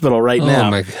the hospital right now.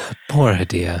 Oh my God. Poor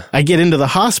idea. I get into the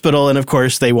hospital, and of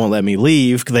course they won't let me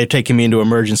leave. They're taking me into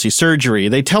emergency surgery.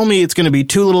 They tell me it's going to be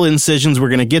 2 little incisions. We're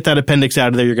going to get that appendix out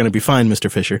of there. You're going to be fine,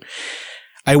 Mr. Fisher.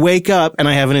 I wake up and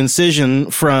I have an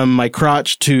incision from my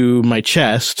crotch to my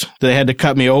chest. They had to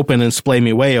cut me open and splay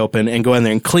me way open and go in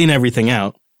there and clean everything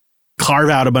out, carve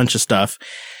out a bunch of stuff.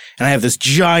 And I have this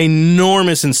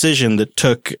ginormous incision that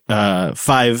took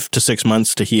 5 to 6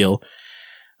 months to heal,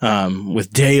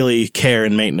 with daily care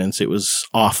and maintenance. It was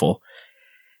awful.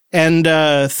 And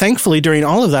thankfully, during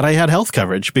all of that, I had health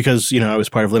coverage because, you know, I was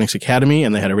part of Linux Academy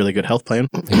and they had a really good health plan.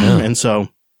 Yeah. And so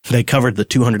they covered the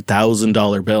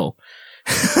 $200,000 bill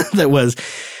that was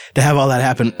to have all that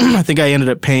happen. I think I ended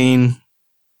up paying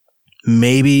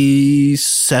maybe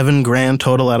 $7,000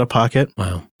 total out of pocket.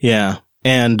 Wow. Yeah.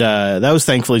 And that was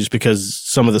thankfully just because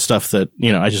some of the stuff that,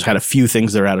 you know, I just had a few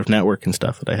things that are out of network and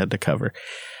stuff that I had to cover.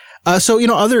 So, you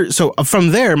know, so from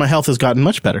there, my health has gotten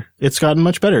much better. It's gotten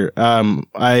much better.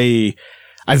 I've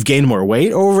gained more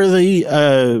weight over the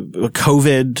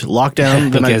COVID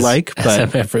lockdown than I'd like.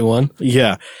 But everyone.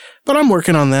 Yeah. But I'm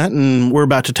working on that, and we're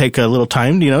about to take a little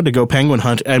time, you know, to go penguin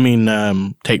hunt. I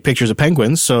mean, take pictures of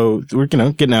penguins. So we're, you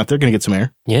know, getting out there, going to get some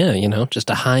air. Yeah, you know, just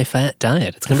a high-fat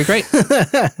diet. It's going to be great. All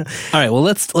right, well,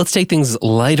 let's take things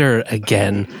lighter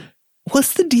again.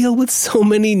 What's the deal with so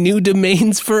many new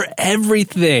domains for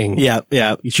everything? Yeah.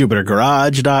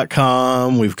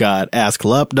 JupiterGarage.com. We've got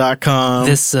AskLup.com.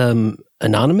 This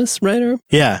anonymous writer?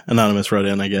 Yeah, anonymous wrote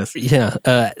in, I guess. Yeah,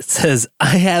 it says,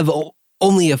 I have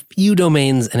only a few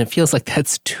domains, and it feels like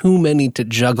that's too many to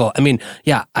juggle. I mean,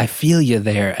 yeah, I feel you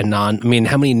there, Anon. I mean,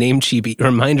 how many Namecheap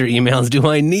reminder emails do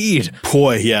I need?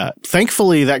 Boy, yeah.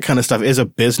 Thankfully, that kind of stuff is a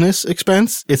business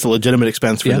expense. It's a legitimate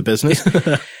expense for the business.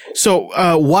 So,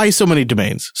 why so many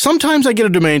domains? Sometimes I get a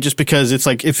domain just because it's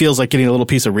like, it feels like getting a little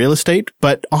piece of real estate.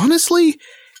 But honestly,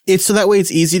 it's so that way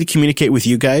it's easy to communicate with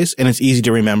you guys and it's easy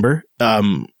to remember.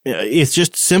 It's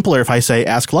just simpler if I say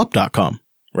asklup.com.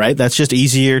 Right? That's just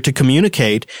easier to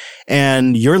communicate,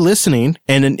 and you're listening,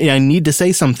 and I need to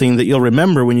say something that you'll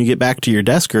remember when you get back to your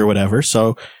desk or whatever.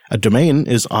 So a domain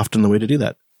is often the way to do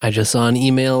that. I just saw an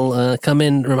email come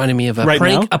in reminding me of a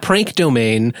prank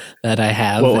domain that I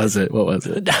have. What was it?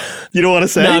 You don't want to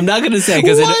say? No, I'm not going to say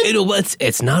because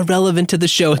it's not relevant to the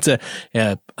show. It's a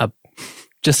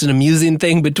just an amusing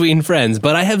thing between friends,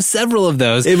 but I have several of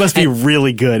those. It must be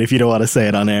really good if you don't want to say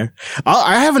it on air.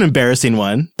 I have an embarrassing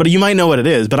one, but you might know what it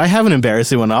is, but I have an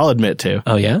embarrassing one I'll admit to.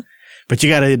 Oh, yeah? But you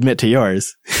got to admit to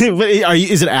yours.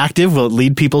 Is it active? Will it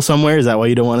lead people somewhere? Is that why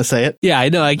you don't want to say it? Yeah, I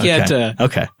know. I can't.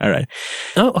 Okay. All right.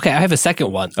 Oh, okay. I have a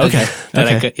second one. Okay.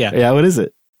 I could, Yeah, what is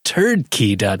it?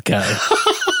 Turdkey.com.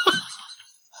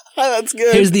 That's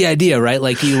good. Here's the idea, right?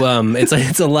 Like you,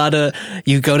 it's a lot of,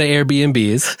 you go to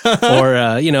Airbnbs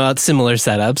or, similar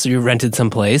setups, or you rented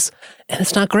someplace and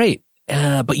it's not great.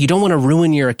 But you don't want to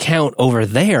ruin your account over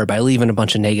there by leaving a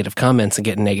bunch of negative comments and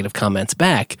getting negative comments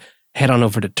back. Head on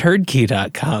over to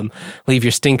turdkey.com. Leave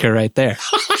your stinker right there.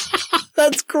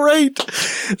 That's great.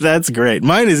 That's great.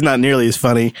 Mine is not nearly as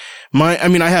funny.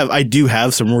 I do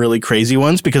have some really crazy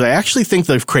ones because I actually think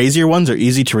the crazier ones are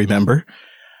easy to remember.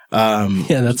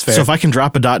 Yeah, that's fair. So if I can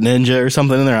drop a .ninja or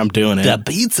something in there, I'm doing it. That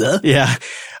pizza. Yeah.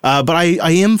 But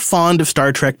I am fond of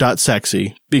Star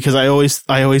Trek.sexy because I always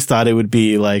thought it would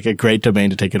be like a great domain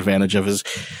to take advantage of, is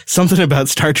something about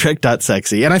Star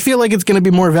Trek.sexy. And I feel like it's going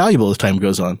to be more valuable as time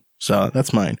goes on. So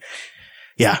that's mine.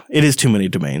 Yeah, it is too many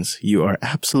domains. You are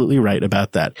absolutely right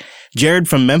about that. Jared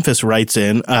from Memphis writes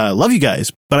in, love you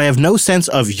guys, but I have no sense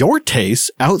of your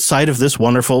tastes outside of this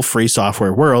wonderful free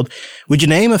software world. Would you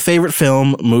name a favorite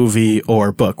film, movie,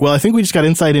 or book? Well, I think we just got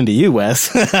insight into you, Wes.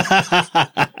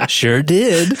 Sure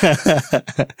did.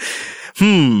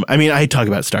 I talk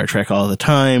about Star Trek all the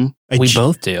time. We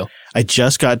both do. I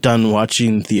just got done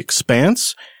watching The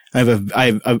Expanse.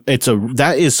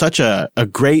 That is such a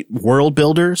great world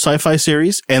builder sci-fi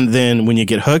series. And then when you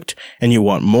get hooked and you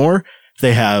want more,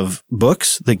 they have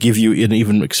books that give you an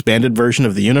even expanded version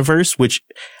of the universe, which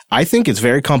I think it's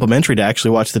very complimentary to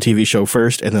actually watch the TV show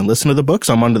first and then listen to the books.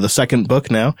 I'm on to the second book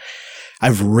now.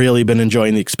 I've really been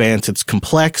enjoying The Expanse. It's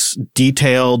complex,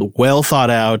 detailed, well thought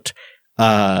out,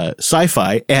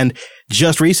 sci-fi. And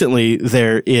just recently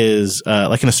there is,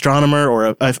 like an astronomer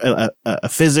or a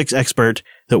physics expert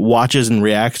that watches and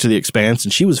reacts to The Expanse.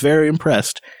 And she was very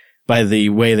impressed by the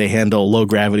way they handle low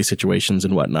gravity situations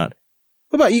and whatnot.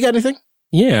 What about you? Got anything?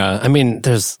 Yeah,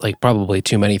 there's like probably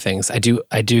too many things. I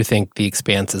do think The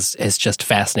Expanse is just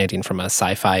fascinating from a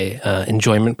sci-fi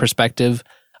enjoyment perspective.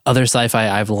 Other sci-fi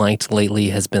I've liked lately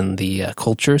has been the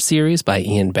Culture series by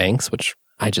Ian Banks, which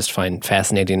I just find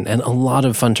fascinating and a lot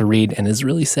of fun to read, and is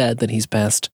really sad that he's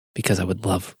passed because I would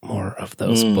love more of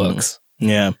those books.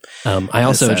 Yeah. I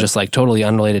also just like totally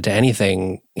unrelated to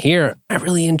anything here, I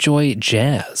really enjoy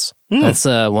jazz. That's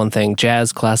one thing,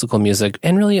 jazz, classical music,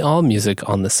 and really all music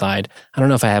on the side. I don't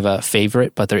know if I have a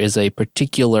favorite, but there is a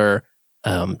particular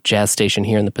jazz station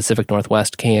here in the Pacific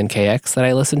Northwest, KNKX, that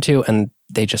I listen to, and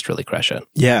they just really crush it.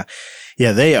 Yeah.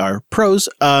 Yeah, they are pros.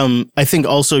 I think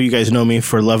also you guys know me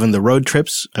for loving the road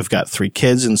trips. I've got 3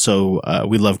 kids, and so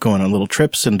we love going on little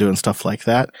trips and doing stuff like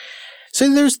that.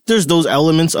 So there's those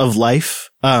elements of life.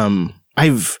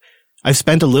 I've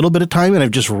spent a little bit of time, and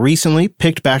I've just recently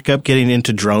picked back up getting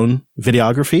into drone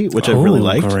videography, which I really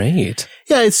liked. Great.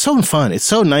 Yeah, it's so fun. It's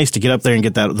so nice to get up there and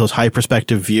get those high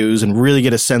perspective views and really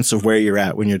get a sense of where you're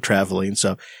at when you're traveling.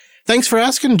 So thanks for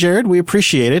asking, Jared. We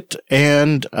appreciate it.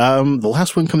 And the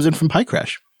last one comes in from Pie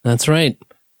Crash. That's right.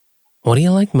 What do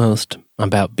you like most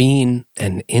about being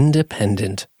an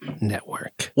independent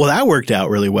network? Well, that worked out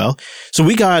really well. So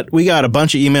we got a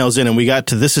bunch of emails in, and we got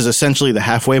to, this is essentially the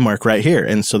halfway mark right here.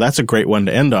 And so that's a great one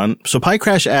to end on. So Pie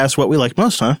Crash asked what we like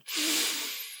most, huh?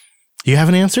 You have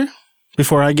an answer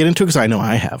before I get into it? Because I know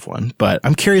I have one, but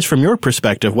I'm curious from your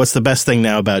perspective, what's the best thing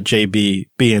now about JB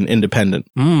being independent?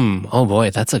 Oh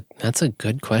boy, that's a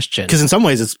good question. Because in some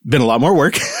ways it's been a lot more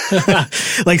work.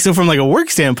 So from like a work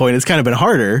standpoint, it's kind of been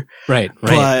harder. Right.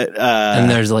 But,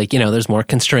 and there's there's more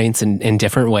constraints in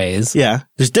different ways. Yeah.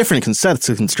 There's different sets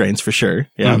of constraints for sure.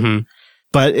 Yeah. Mm-hmm.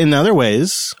 But in other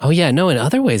ways. Oh yeah, no, in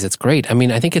other ways it's great.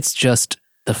 I think it's just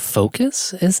the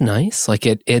focus is nice. Like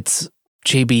it's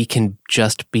JB can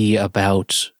just be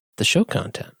about the show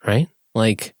content, right?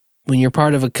 Like when you're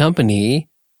part of a company,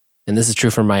 and this is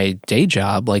true for my day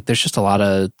job, like there's just a lot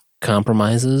of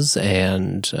compromises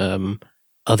and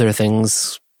other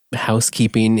things,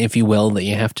 housekeeping, if you will, that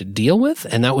you have to deal with.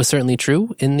 And that was certainly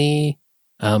true in the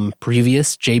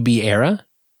previous JB era,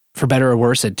 for better or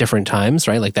worse at different times,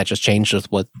 right? Like that just changed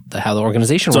with how the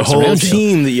organization works. It's a whole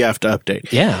team that you have to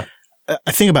update. Yeah.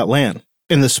 I think about LAN.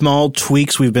 And the small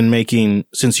tweaks we've been making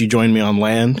since you joined me on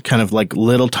LAN, kind of like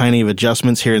little tiny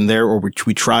adjustments here and there, or which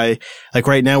we try. Like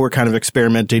right now, we're kind of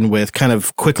experimenting with kind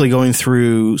of quickly going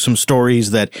through some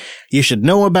stories that you should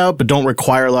know about, but don't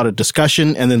require a lot of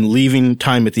discussion, and then leaving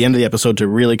time at the end of the episode to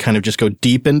really kind of just go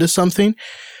deep into something.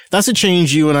 That's a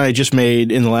change you and I just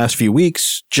made in the last few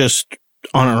weeks, just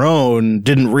on our own.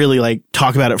 Didn't really like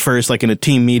talk about it first, like in a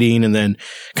team meeting, and then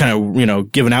kind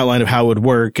of, give an outline of how it would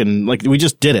work. And like, we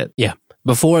just did it. Yeah.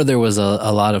 Before there was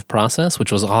a lot of process,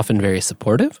 which was often very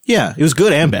supportive. Yeah, it was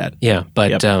good and bad. Yeah,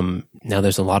 but now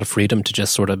there's a lot of freedom to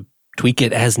just sort of tweak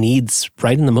it as needs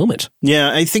right in the moment.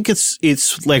 Yeah, I think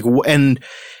it's like, and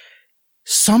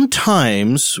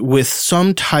sometimes with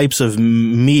some types of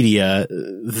media,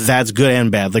 that's good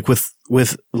and bad. Like with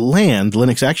LAN,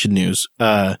 Linux Action News,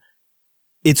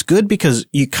 it's good because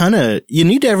you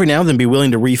need to every now and then be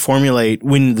willing to reformulate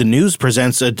when the news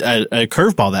presents a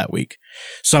curveball that week.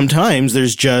 Sometimes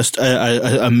there's just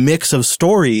a mix of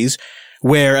stories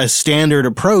where a standard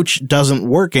approach doesn't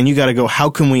work, and you got to go, how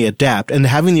can we adapt? And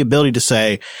having the ability to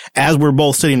say, as we're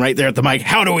both sitting right there at the mic,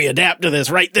 how do we adapt to this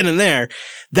right then and there?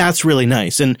 That's really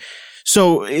nice. And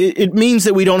so it means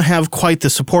that we don't have quite the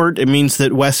support. It means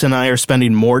that Wes and I are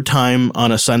spending more time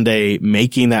on a Sunday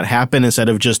making that happen instead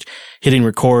of just hitting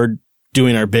record,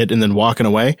 doing our bit, and then walking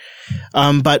away.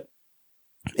 But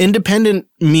independent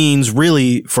means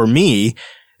really, for me,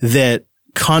 that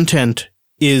content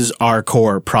is our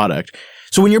core product.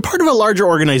 So when you're part of a larger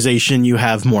organization, you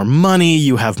have more money,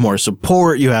 you have more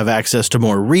support, you have access to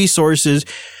more resources,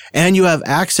 and you have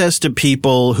access to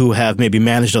people who have maybe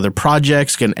managed other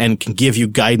projects and can give you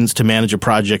guidance to manage a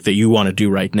project that you want to do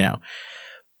right now.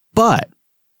 But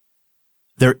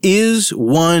there is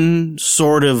one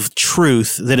sort of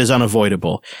truth that is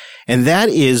unavoidable, and that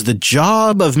is the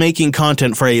job of making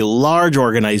content for a large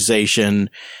organization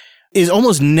is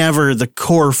almost never the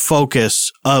core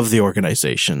focus of the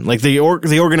organization. Like the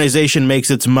organization makes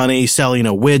its money selling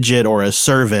a widget or a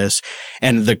service,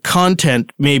 and the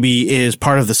content maybe is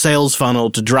part of the sales funnel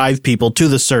to drive people to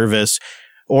the service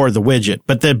or the widget.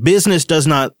 But the business does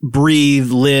not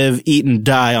breathe, live, eat, and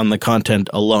die on the content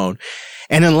alone.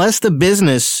 And unless the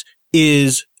business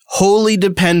is wholly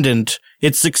dependent,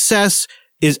 its success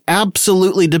is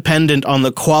absolutely dependent on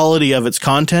the quality of its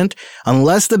content.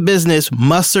 Unless the business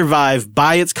must survive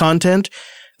by its content,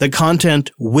 the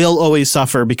content will always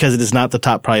suffer because it is not the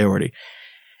top priority.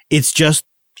 It's just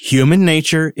human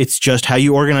nature. It's just how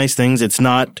you organize things. It's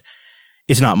not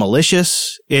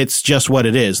malicious. It's just what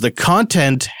it is. The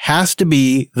content has to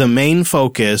be the main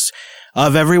focus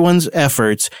of everyone's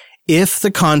efforts if the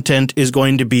content is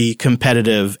going to be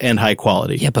competitive and high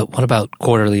quality. Yeah, but what about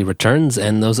quarterly returns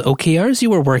and those OKRs you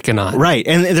were working on? Right.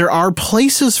 And there are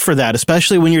places for that,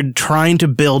 especially when you're trying to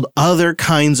build other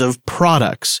kinds of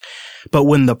products. But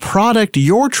when the product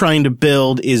you're trying to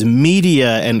build is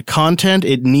media and content,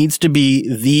 it needs to be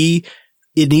the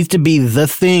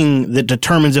thing that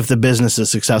determines if the business is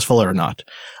successful or not.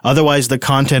 Otherwise, the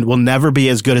content will never be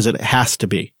as good as it has to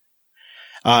be.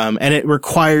 And it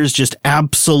requires just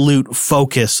absolute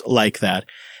focus like that.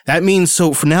 That means,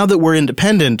 so for now that we're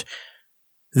independent,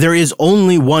 there is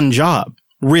only one job,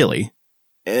 really,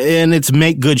 and it's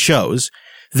make good shows.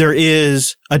 There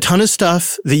is a ton of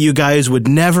stuff that you guys would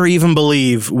never even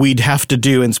believe we'd have to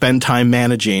do and spend time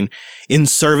managing in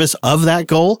service of that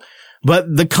goal.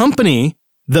 But the company,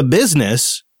 the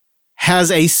business,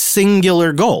 has a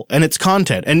singular goal, and it's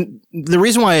content. And the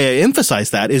reason why I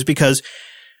emphasize that is because,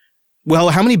 well,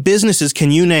 how many businesses can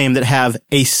you name that have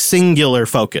a singular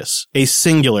focus, a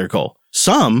singular goal?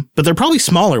 Some, but they're probably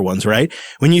smaller ones, right?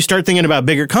 When you start thinking about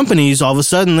bigger companies, all of a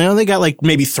sudden, they got like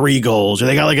maybe 3 goals, or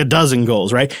they got like a dozen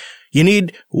goals, right? You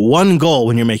need one goal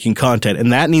when you're making content,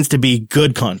 and that needs to be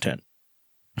good content.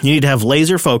 You need to have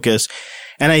laser focus.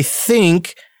 And I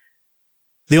think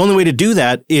the only way to do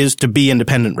that is to be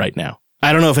independent right now.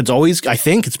 I don't know if it's always, I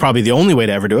think it's probably the only way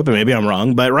to ever do it, but maybe I'm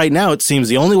wrong. But right now it seems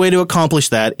the only way to accomplish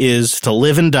that is to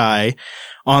live and die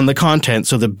on the content.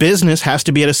 So the business has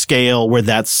to be at a scale where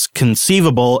that's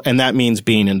conceivable, and that means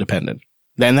being independent.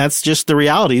 Then that's just the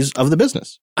realities of the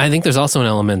business. I think there's also an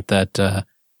element that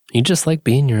you just like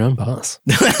being your own boss.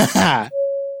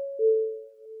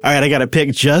 All right, I got a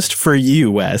pick just for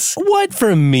you, Wes. What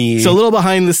for me? So a little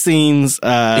behind the scenes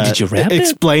did you wrap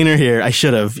explainer here. I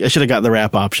should have got the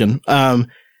wrap option.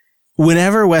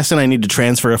 Whenever Wes and I need to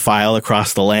transfer a file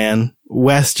across the LAN,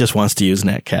 Wes just wants to use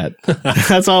Netcat.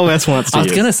 That's all Wes wants to use. I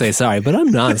was going to say sorry, but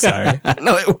I'm not sorry.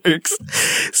 No, it works.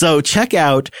 So check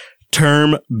out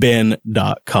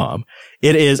termbin.com.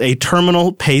 It is a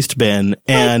terminal paste bin,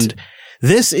 and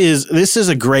this is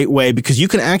a great way because you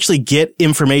can actually get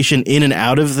information in and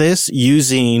out of this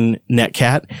using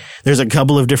Netcat. There's a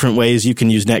couple of different ways you can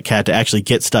use Netcat to actually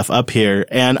get stuff up here.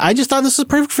 And I just thought this is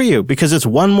perfect for you because it's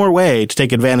one more way to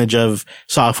take advantage of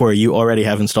software you already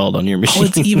have installed on your machine. Oh,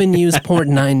 it's even used port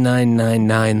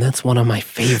 9999. That's one of my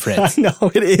favorites. I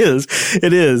know, it is.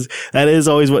 It is. That is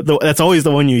always that's always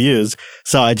the one you use.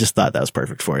 So I just thought that was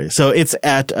perfect for you. So it's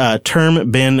at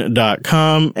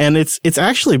termbin.com, and it's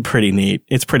actually pretty neat.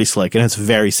 It's pretty slick, and it's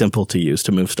very simple to use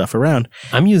to move stuff around.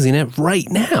 I'm using it right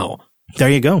now. There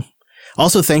you go.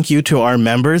 Also, thank you to our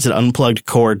members at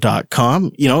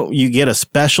unpluggedcore.com. You know, you get a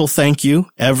special thank you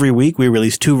every week. We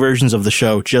release 2 versions of the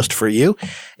show just for you.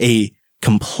 A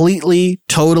completely,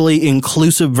 totally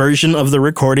inclusive version of the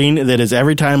recording that is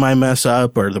every time I mess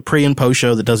up, or the pre and post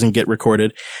show that doesn't get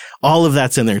recorded. All of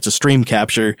that's in there. It's a stream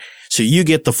capture. So you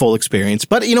get the full experience.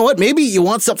 But you know what? Maybe you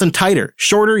want something tighter,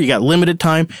 shorter. You got limited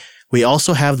time. We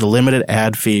also have the limited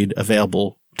ad feed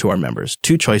available to our members.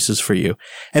 2 choices for you.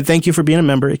 And thank you for being a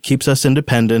member. It keeps us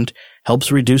independent,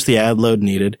 helps reduce the ad load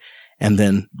needed. And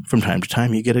then from time to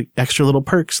time, you get extra little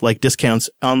perks like discounts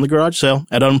on the garage sale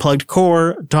at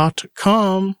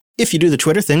unpluggedcore.com. If you do the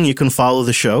Twitter thing, you can follow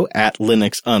the show at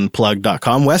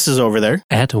linuxunplugged.com. Wes is over there.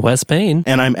 At Wes Payne.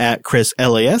 And I'm at Chris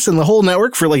LAS, and the whole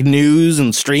network for like news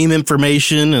and stream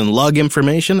information and lug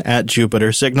information at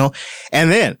Jupiter Signal.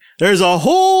 And then there's a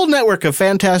whole network of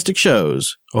fantastic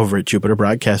shows over at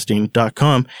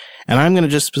jupiterbroadcasting.com. And I'm going to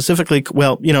just specifically,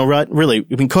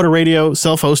 really, Coda Radio,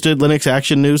 self-hosted, Linux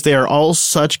Action News, they are all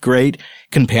such great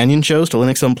companion shows to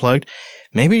Linux Unplugged.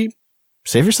 Maybe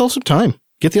save yourself some time.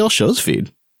 Get the all shows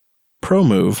feed. Pro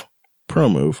move.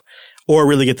 Or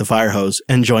really get the fire hose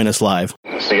and join us live.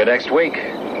 See you next week.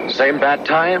 Same bat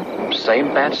time,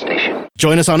 same bat station.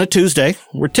 Join us on a Tuesday.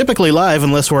 We're typically live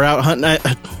unless we're out hunting,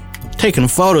 taking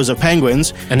photos of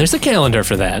penguins. And there's a calendar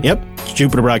for that. Yep.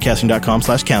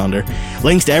 JupiterBroadcasting.com/calendar.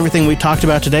 Links to everything we talked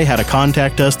about today, how to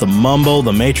contact us, the Mumble,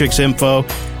 the Matrix info,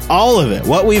 all of it.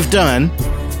 What we've done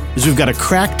is we've got a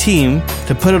crack team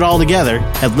to put it all together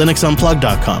at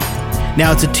linuxunplugged.com.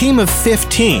 Now, it's a team of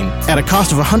 15 at a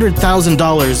cost of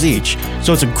 $100,000 each,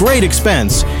 so it's a great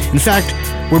expense. In fact,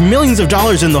 we're millions of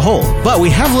dollars in the hole, but we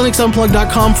have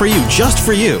linuxunplugged.com for you, just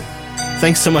for you.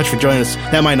 Thanks so much for joining us.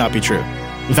 That might not be true.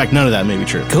 In fact, none of that may be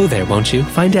true. Go there, won't you?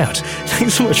 Find out.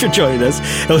 Thanks so much for joining us.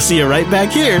 We'll see you right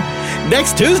back here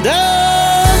next Tuesday!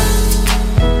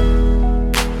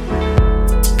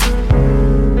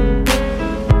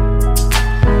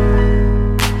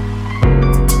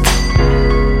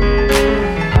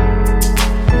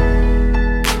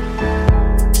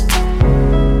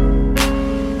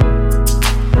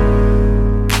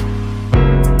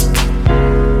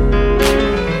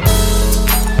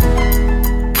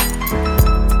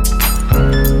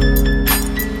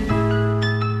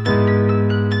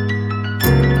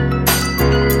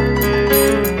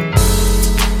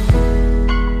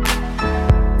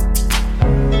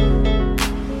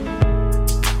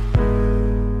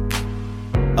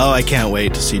 I can't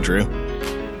wait to see Drew.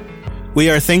 We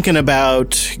are thinking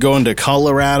about going to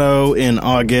Colorado in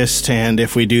August, and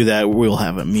if we do that, we'll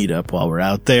have a meetup while we're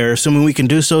out there, assuming we can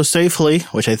do so safely,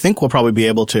 which I think we'll probably be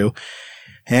able to.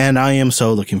 And I am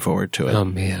so looking forward to it. Oh,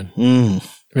 man.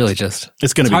 Really just,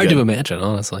 it's going to be hard good. to imagine,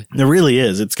 honestly. It really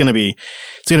is. It's going to be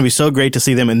so great to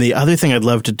see them. And the other thing I'd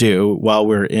love to do while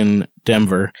we're in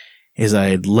Denver is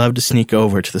I'd love to sneak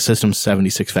over to the System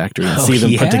 76 factory and see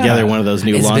them put together one of those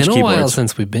new launch keyboards. It's been a while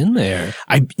since we've been there.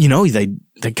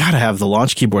 They got to have the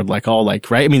launch keyboard right?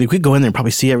 I mean, we could go in there and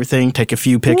probably see everything, take a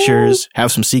few pictures,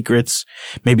 have some secrets,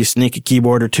 maybe sneak a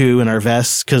keyboard or 2 in our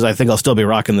vests, because I think I'll still be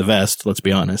rocking the vest, let's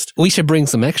be honest. We should bring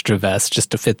some extra vests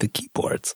just to fit the keyboards.